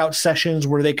 like breakout sessions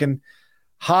where they can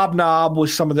hobnob with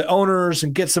some of the owners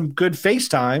and get some good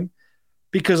FaceTime,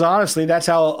 because honestly, that's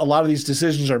how a lot of these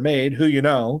decisions are made, who you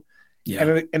know,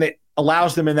 and it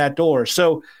allows them in that door.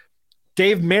 So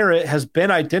Dave Merritt has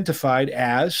been identified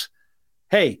as,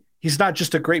 hey, he's not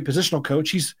just a great positional coach.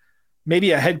 He's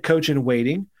maybe a head coach in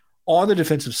waiting on the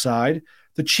defensive side.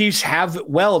 The Chiefs have it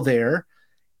well there.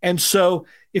 And so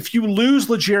if you lose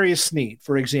L'Jarius Sneed,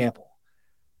 for example,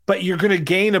 but you're going to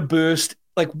gain a boost,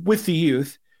 like with the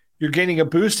youth, you're gaining a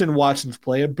boost in Watson's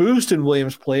play, a boost in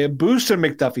Williams' play, a boost in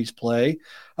McDuffie's play,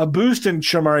 a boost in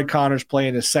Shamari Connor's play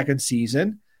in his second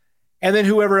season, and then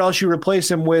whoever else you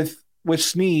replace him with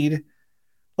Sneed,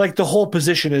 like the whole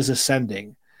position is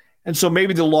ascending. And so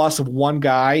maybe the loss of one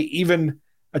guy, even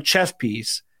a chess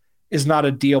piece, is not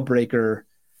a deal breaker.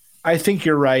 I think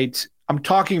you're right. I'm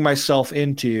talking myself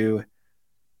into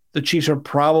the Chiefs are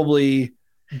probably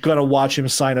going to watch him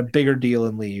sign a bigger deal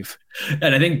and leave.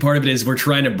 And I think part of it is we're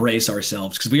trying to brace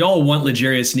ourselves because we all want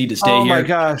L'Jarius Sneed to stay here. Oh my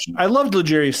gosh. I loved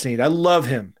L'Jarius Sneed. I love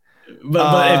him.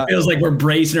 But it feels like we're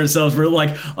bracing ourselves. We're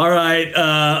like, all right,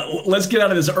 let's get out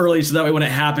of this early so that way when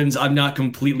it happens, I'm not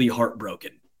completely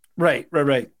heartbroken. Right.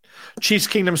 Chiefs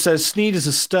Kingdom says Sneed is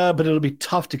a stud, but it'll be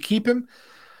tough to keep him.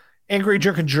 Angry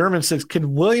Drunken German says,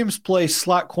 can Williams play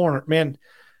slot corner? Man,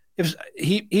 if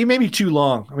he may be too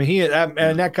long. I mean,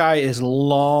 that guy is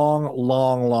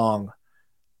long.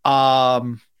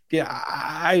 Yeah,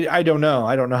 I don't know.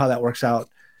 I don't know how that works out.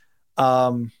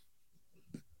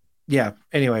 Yeah.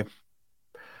 Anyway,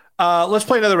 let's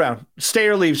play another round. Stay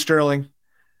or leave, Sterling.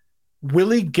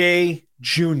 Willie Gay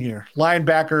Jr.,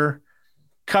 linebacker,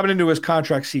 coming into his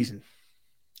contract season.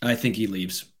 I think he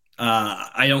leaves.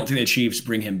 I don't think the Chiefs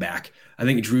bring him back. I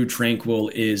think Drew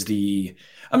Tranquill is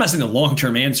I'm not saying the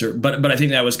long-term answer, but I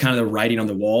think that was kind of the writing on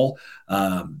the wall.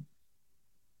 I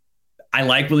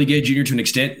like Willie Gay Jr. to an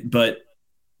extent, but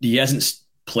he hasn't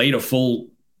played a full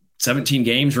 17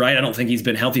 games, right? I don't think he's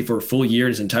been healthy for a full year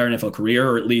his entire NFL career,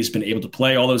 or at least been able to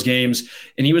play all those games.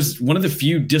 And he was one of the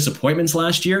few disappointments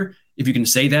last year, if you can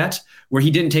say that, where he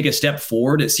didn't take a step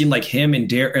forward. It seemed like him and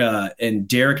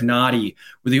Derek Nottie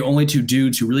were the only two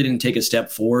dudes who really didn't take a step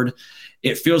forward.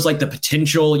 It feels like the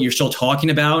potential you're still talking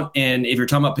about. And if you're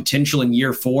talking about potential in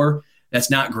year 4,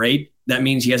 that's not great. That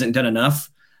means he hasn't done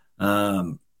enough.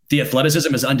 The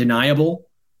athleticism is undeniable,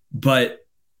 but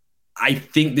I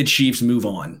think the Chiefs move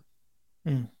on.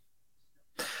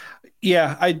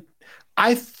 Yeah,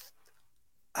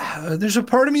 there's a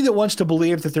part of me that wants to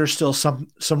believe that there's still some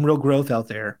real growth out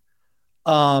there.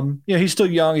 He's still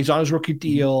young. He's on his rookie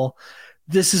deal.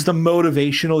 This is the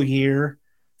motivational year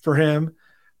for him.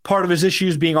 Part of his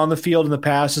issues being on the field in the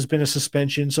past has been a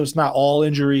suspension, so it's not all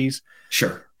injuries.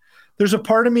 Sure. There's a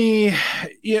part of me,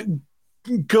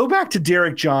 go back to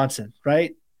Derek Johnson,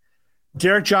 right?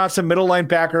 Derek Johnson, middle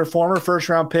linebacker, former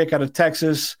first-round pick out of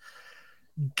Texas,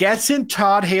 gets in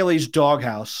Todd Haley's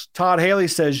doghouse. Todd Haley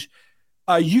says,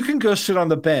 you can go sit on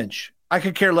the bench. I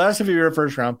could care less if you're a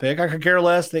first-round pick. I could care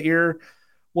less that you're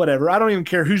whatever. I don't even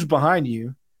care who's behind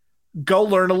you. Go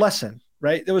learn a lesson,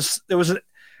 right?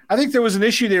 I think there was an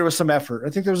issue there with some effort. I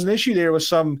think there was an issue there with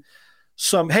some,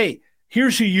 hey,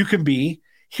 here's who you can be.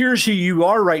 Here's who you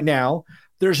are right now.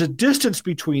 There's a distance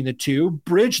between the two.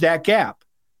 Bridge that gap.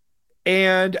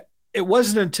 And it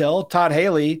wasn't until Todd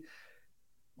Haley,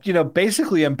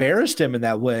 basically embarrassed him in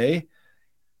that way.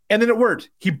 And then it worked.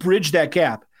 He bridged that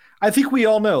gap. I think we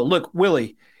all know, look,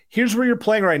 Willie, here's where you're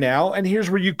playing right now, and here's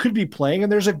where you could be playing,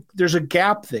 and there's a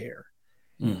gap there.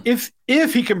 If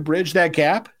he can bridge that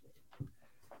gap,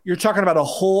 you're talking about a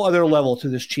whole other level to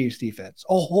this Chiefs defense,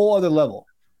 a whole other level.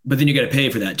 But then you got to pay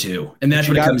for that too. And that's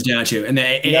what it comes down to. And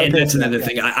that's another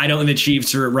thing. I don't think the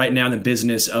Chiefs are right now in the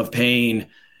business of paying,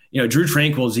 Drew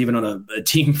Tranquill is even on a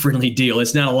team-friendly deal.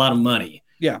 It's not a lot of money.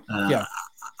 Yeah.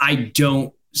 I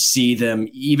don't see them,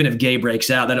 even if Gay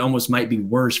breaks out, that almost might be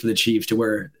worse for the Chiefs to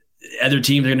where other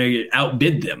teams are going to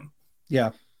outbid them. Yeah.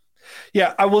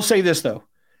 I will say this though.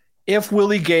 If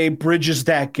Willie Gay bridges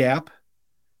that gap,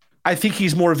 I think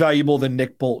he's more valuable than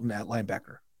Nick Bolton at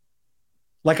linebacker.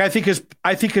 Like I think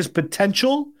his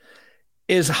potential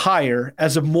is higher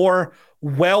as a more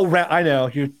well-rounded. I know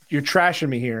you're trashing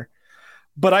me here,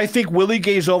 but I think Willie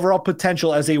Gay's overall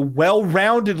potential as a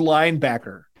well-rounded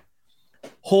linebacker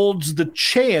holds the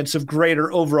chance of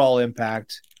greater overall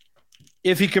impact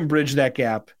if he can bridge that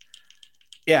gap.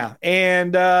 Yeah,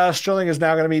 and Sterling is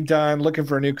now going to be done looking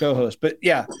for a new co-host. But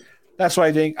yeah, that's what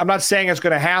I think. I'm not saying it's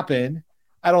going to happen.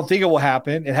 I don't think it will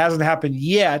happen. It hasn't happened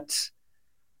yet.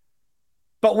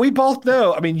 But we both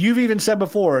know. I mean, you've even said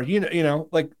before. You know,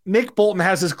 like Nick Bolton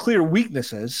has his clear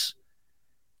weaknesses,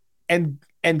 and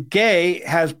Gay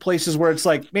has places where it's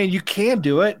like, man, you can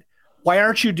do it. Why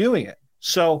aren't you doing it?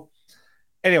 So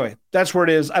anyway, that's where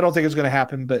it is. I don't think it's going to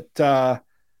happen. But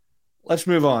let's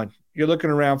move on. You're looking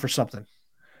around for something.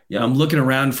 Yeah, I'm looking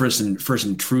around for some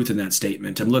truth in that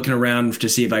statement. I'm looking around to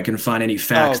see if I can find any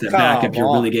facts that back up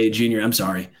your Willie Gay Jr. I'm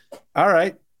sorry. All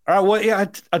right. Well, yeah,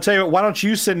 I'll tell you what. Why don't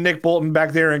you send Nick Bolton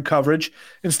back there in coverage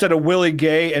instead of Willie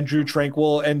Gay and Drew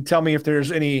Tranquill, and tell me if there's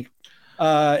any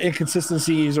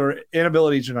inconsistencies or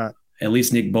inabilities or not. At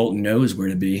least Nick Bolton knows where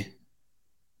to be.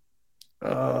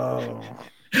 Oh,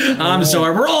 I'm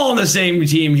sorry. We're all on the same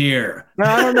team here. No,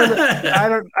 I don't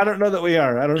know. I don't know that we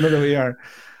are. I don't know that we are.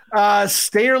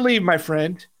 Stay or leave, my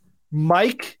friend.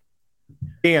 Mike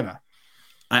Danna.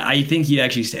 I think he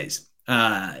actually stays.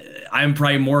 I'm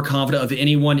probably more confident of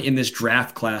anyone in this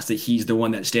draft class that he's the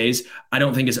one that stays. I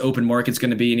don't think his open market's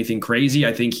going to be anything crazy.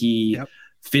 I think he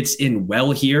fits in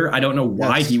well here. I don't know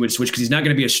why he would switch because he's not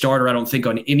going to be a starter, I don't think,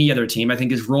 on any other team. I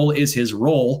think his role is his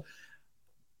role.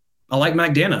 I like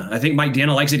Mike Danna. I think Mike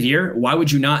Danna likes it here. Why would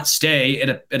you not stay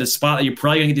at a spot that you're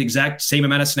probably going to get the exact same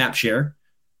amount of snap share,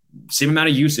 same amount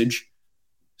of usage,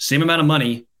 same amount of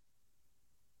money,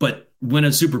 but win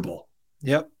a Super Bowl?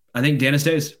 Yep. I think Danna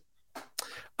stays.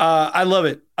 I love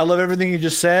it. I love everything you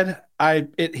just said.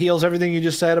 It heals everything you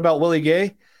just said about Willie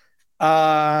Gay.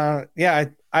 I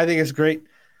think it's great.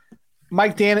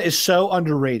 Mike Danna is so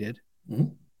underrated.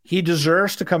 Mm-hmm. He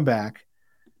deserves to come back.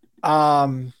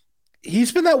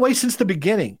 He's been that way since the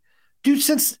beginning. Dude,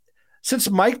 since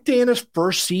Mike Danna's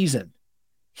first season,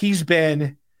 he's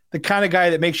been the kind of guy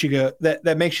that makes you go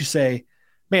that makes you say,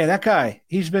 man, that guy,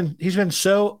 he's been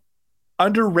so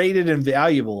underrated and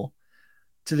valuable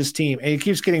to this team, and he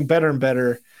keeps getting better and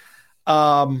better.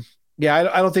 I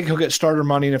don't think he'll get starter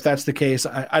money, and if that's the case,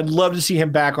 I'd love to see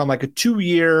him back on like a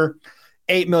 2-year,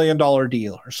 $8 million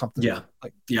deal or something. Yeah,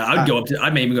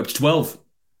 I'd maybe go up to 12.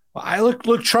 I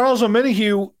look. Charles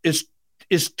Omenihu is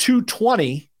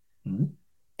 220,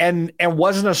 and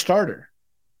wasn't a starter.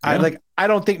 Yeah. I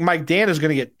don't think Mike Danna is going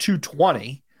to get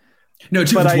 220. No,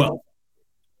 2 for 12.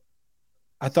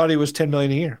 I thought he was $10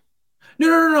 million a year.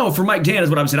 No. For Mike Danna is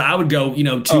what I'm saying. I would go,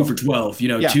 2 for 12.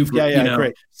 2 for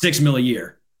great. $6 million a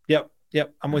year.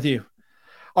 Yep. I'm with you.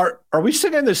 Are we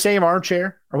sitting in the same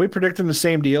armchair? Are we predicting the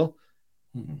same deal?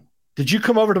 Mm-hmm. Did you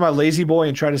come over to my lazy boy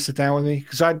and try to sit down with me?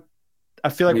 Because I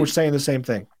feel like we're saying the same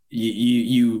thing.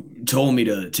 You told me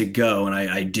to go, and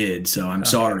I did, so I'm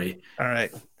sorry. All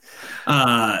right.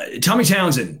 Tommy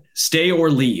Townsend, stay or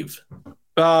leave?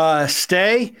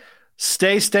 Stay.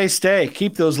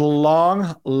 Keep those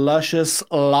long, luscious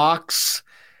locks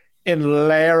in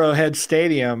Arrowhead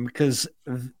Stadium because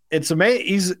it's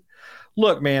amazing.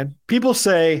 Look, man, people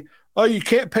say, oh, you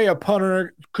can't pay a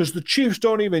punter because the Chiefs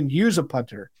don't even use a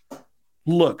punter.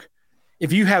 Look,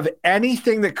 if you have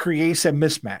anything that creates a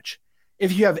mismatch, in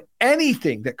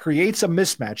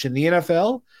the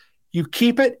NFL, you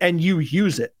keep it and you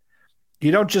use it.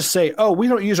 You don't just say, oh, we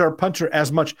don't use our punter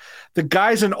as much. The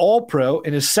guy's an all-pro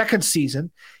in his second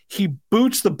season. He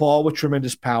boots the ball with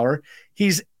tremendous power.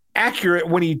 He's accurate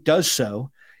when he does so.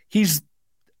 He's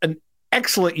an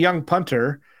excellent young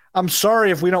punter. I'm sorry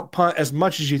if we don't punt as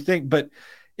much as you think, but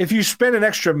if you spend an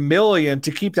extra $1 million to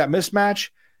keep that mismatch,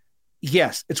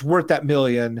 yes, it's worth that $1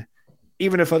 million,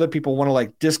 even if other people want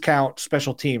to discount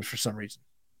special teams for some reason.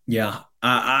 Yeah,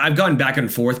 I've gone back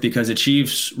and forth because the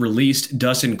Chiefs released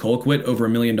Dustin Colquitt over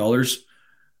 $1 million.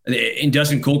 And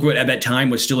Dustin Colquitt at that time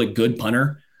was still a good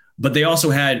punter, but they also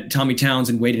had Tommy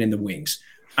Townsend waiting in the wings.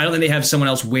 I don't think they have someone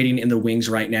else waiting in the wings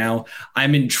right now.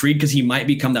 I'm intrigued because he might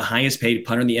become the highest paid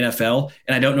punter in the NFL,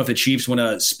 and I don't know if the Chiefs want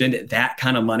to spend that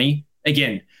kind of money.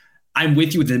 Again, I'm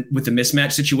with you with the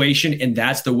mismatch situation, and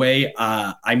that's the way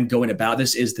I'm going about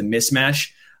this is the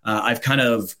mismatch. I've kind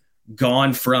of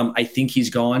gone from I think he's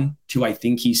gone to I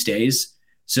think he stays.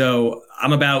 So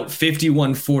I'm about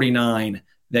 51-49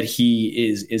 that he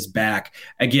is back.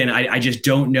 Again, I just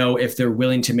don't know if they're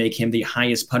willing to make him the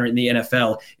highest punter in the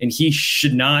NFL, and he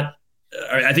should not.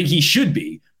 I think he should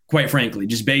be, quite frankly,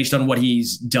 just based on what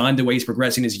he's done, the way he's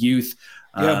progressing his youth.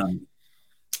 Yeah.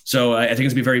 So I think it's going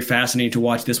to be very fascinating to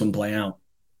watch this one play out.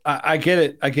 I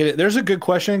get it. There's a good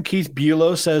question. Keith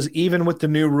Bulow says, even with the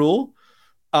new rule,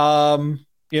 that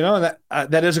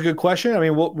is a good question. I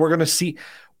mean, we're going to see.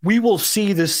 We will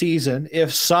see this season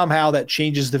if somehow that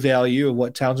changes the value of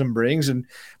what Townsend brings, and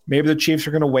maybe the Chiefs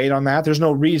are going to wait on that. There's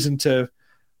no reason to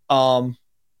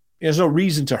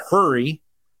hurry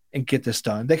and get this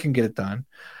done. They can get it done.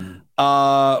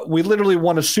 We literally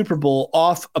won a Super Bowl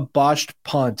off a botched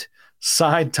punt.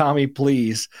 Sign Tommy,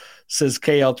 please, says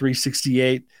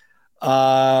KL368.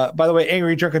 By the way,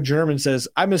 Angry Drunken German says,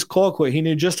 I miss Colquitt. He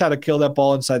knew just how to kill that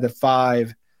ball inside the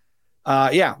 5.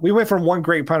 Yeah, we went from one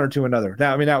great punter to another.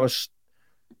 That's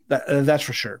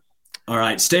for sure. All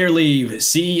right, stay or leave.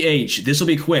 CEH. This will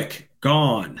be quick.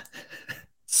 Gone.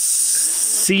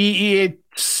 See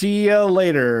you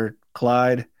later,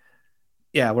 Clyde.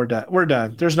 Yeah, we're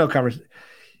done. There's no conversation.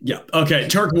 Yeah. Okay.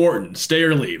 Turk Wharton. Stay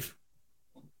or leave.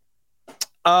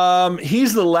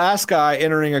 He's the last guy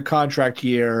entering a contract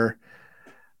year.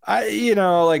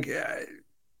 If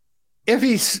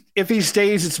he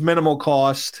stays, it's minimal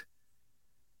cost.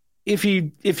 If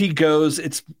he goes,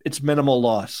 it's minimal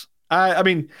loss. I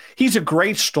mean, he's a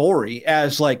great story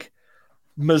as like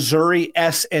Missouri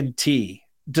S&T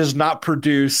does not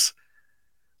produce.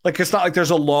 Like, it's not like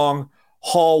there's a long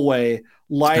hallway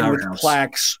lined with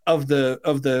plaques of the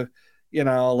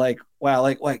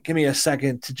give me a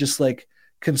second to just like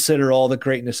consider all the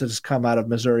greatness that has come out of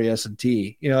Missouri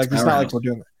S&T. It's not like we're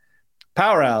doing that.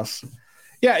 Powerhouse.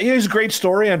 Yeah, he's a great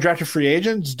story. Undrafted free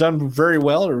agent. He's done very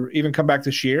well, or even come back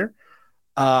this year.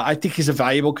 I think he's a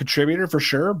valuable contributor for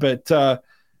sure. But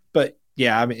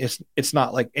yeah, I mean, it's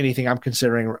not like anything I'm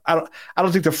considering. I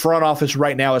don't think the front office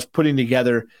right now is putting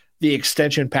together the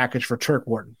extension package for Turk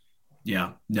Wharton.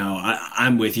 Yeah, no,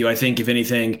 I'm with you. I think if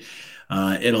anything,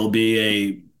 it'll be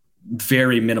a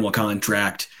very minimal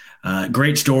contract.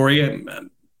 Great story,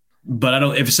 but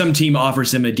if some team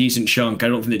offers him a decent chunk, I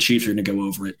don't think the Chiefs are going to go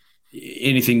over it.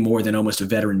 Anything more than almost a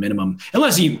veteran minimum,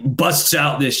 unless he busts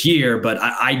out this year. But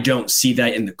I don't see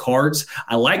that in the cards.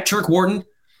 I like Turk Wharton,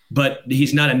 but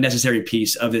he's not a necessary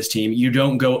piece of this team. You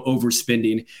don't go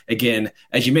overspending. Again,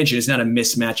 as you mentioned, it's not a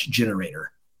mismatch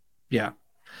generator. Yeah,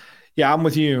 I'm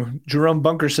with you. Jerome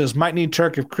Bunker says, might need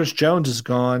Turk if Chris Jones is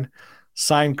gone.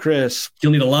 Sign Chris.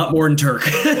 You'll need a lot more than Turk.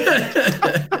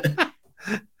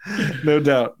 No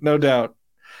doubt.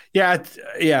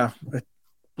 Yeah.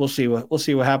 We'll see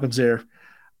what happens there.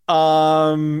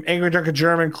 Angry Drunken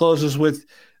German closes with,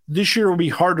 this year will be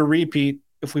hard to repeat.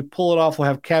 If we pull it off, we'll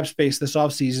have cap space this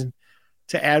offseason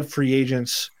to add free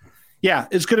agents. Yeah,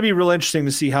 it's going to be real interesting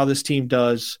to see how this team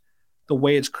does the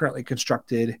way it's currently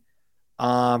constructed.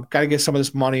 Got to get some of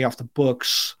this money off the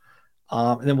books.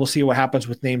 And then we'll see what happens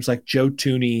with names like Joe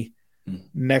Thuney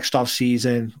next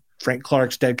offseason. Frank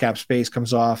Clark's dead cap space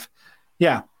comes off.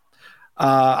 Yeah.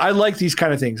 I like these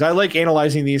kind of things. I like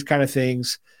analyzing these kind of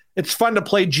things. It's fun to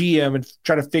play GM and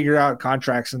try to figure out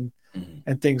contracts and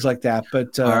things like that.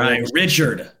 But all right,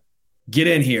 Richard, get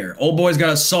in here. Old boy's got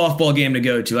a softball game to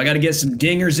go to. I got to get some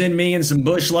dingers in me and some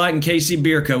Busch Light and KC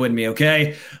Bierko in me,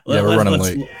 okay? We're running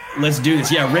late. Let's do this.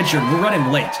 Yeah, Richard, we're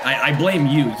running late. I blame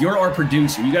you. You're our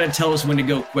producer. You got to tell us when to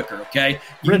go quicker, okay?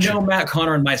 Matt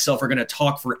Connor and myself are going to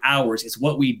talk for hours. It's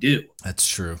what we do. That's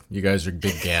true. You guys are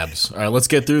big gabs. All right, let's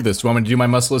get through this. You want me to do my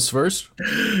must list first?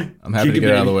 I'm happy to get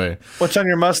it out of the way. What's on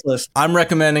your must list? I'm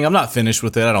not finished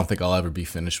with it. I don't think I'll ever be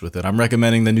finished with it. I'm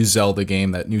recommending the new Zelda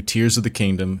game, that new Tears of the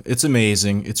Kingdom. It's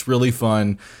amazing. It's really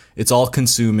fun. It's all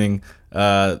consuming.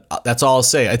 That's all I'll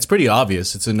say. It's pretty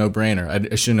obvious. It's a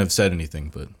no-brainer. I shouldn't have said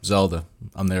anything, but Zelda,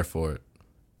 I'm there for it.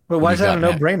 But why is that a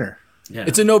no-brainer? Yeah.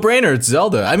 It's a no-brainer. It's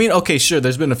Zelda. I mean, okay, sure,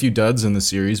 there's been a few duds in the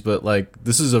series, but like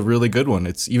this is a really good one.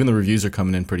 It's even the reviews are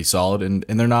coming in pretty solid, and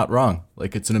they're not wrong.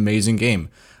 Like, it's an amazing game.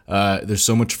 There's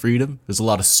so much freedom. There's a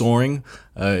lot of soaring.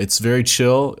 It's very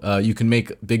chill. You can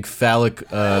make big phallic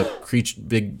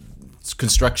big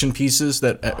construction pieces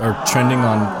that are trending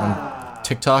on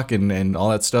TikTok and all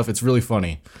that stuff. It's really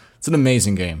funny. It's an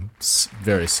amazing game. It's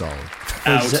very solid.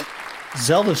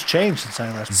 Zelda's changed since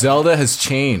I last. Zelda has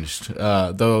changed,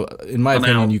 though. In my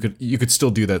opinion, you could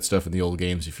still do that stuff in the old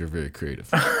games if you're very creative.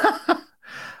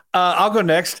 I'll go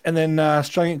next, and then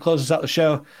Strung closes out the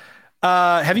show.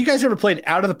 Have you guys ever played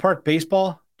Out of the Park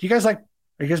baseball? Do you guys like?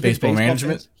 Are you guys baseball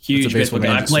management? Huge baseball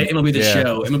guy. I play MLB The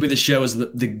Show. MLB The Show is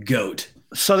the GOAT.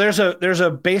 So there's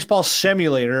a baseball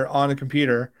simulator on the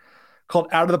computer called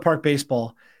Out of the Park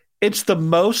Baseball. It's the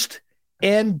most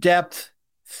in-depth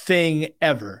thing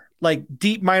ever. Like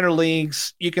deep minor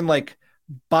leagues, you can like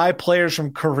buy players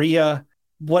from Korea.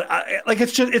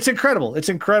 It's incredible. It's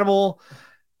incredible.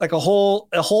 Like a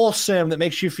whole sim that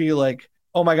makes you feel like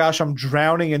oh my gosh, I'm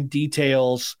drowning in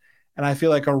details, and I feel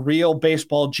like a real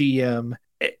baseball GM.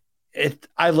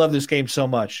 I love this game so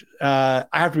much. I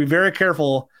have to be very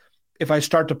careful if I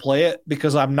start to play it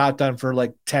because I'm not done for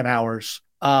like 10 hours.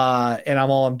 And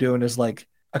all I'm doing is like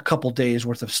a couple days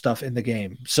worth of stuff in the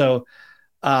game. So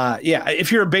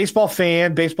if you're a baseball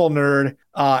fan, baseball nerd,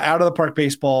 out of the park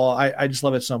baseball, I just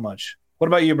love it so much. What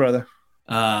about you, brother?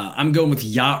 I'm going with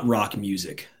yacht rock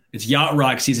music. It's yacht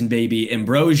rock season, baby.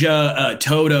 Ambrosia,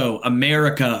 Toto,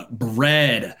 America,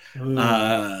 Bread,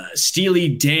 Steely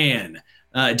Dan.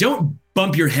 Don't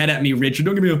bump your head at me, Richard.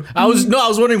 Don't give me I was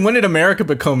wondering, when did America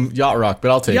become yacht rock?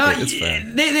 But I'll take it. It's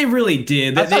fine. They really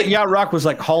did. I thought yacht rock was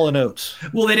like Hall & Oates.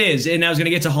 Well, it is, and I was going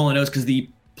to get to Hall & Oates because the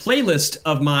playlist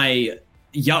of my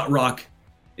yacht rock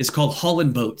is called Hall &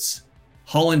 Boats.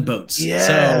 Hall & Boats.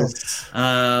 Yes.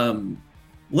 So,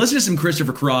 listen to some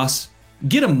Christopher Cross.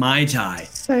 Get a Mai Tai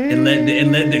and let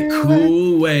the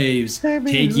cool waves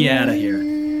take you out of here.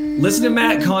 Listen to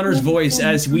Matt Connor's voice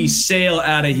as we sail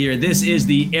out of here. This is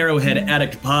the Arrowhead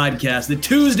Addict Podcast, the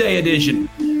Tuesday edition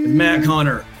with Matt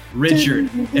Connor, Richard,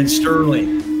 and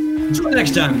Sterling. Until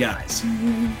next time, guys,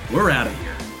 we're out of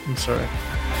here. I'm sorry.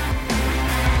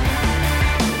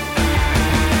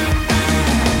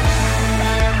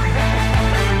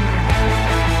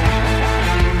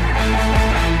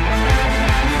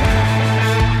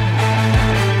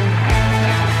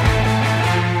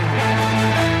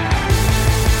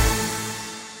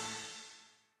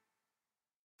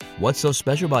 What's so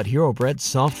special about Hero Bread's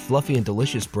soft, fluffy, and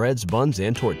delicious breads, buns,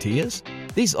 and tortillas?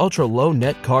 These ultra-low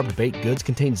net-carb baked goods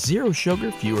contain zero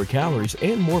sugar, fewer calories,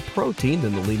 and more protein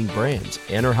than the leading brands,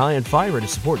 and are high in fiber to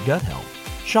support gut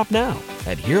health. Shop now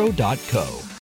at Hero.co.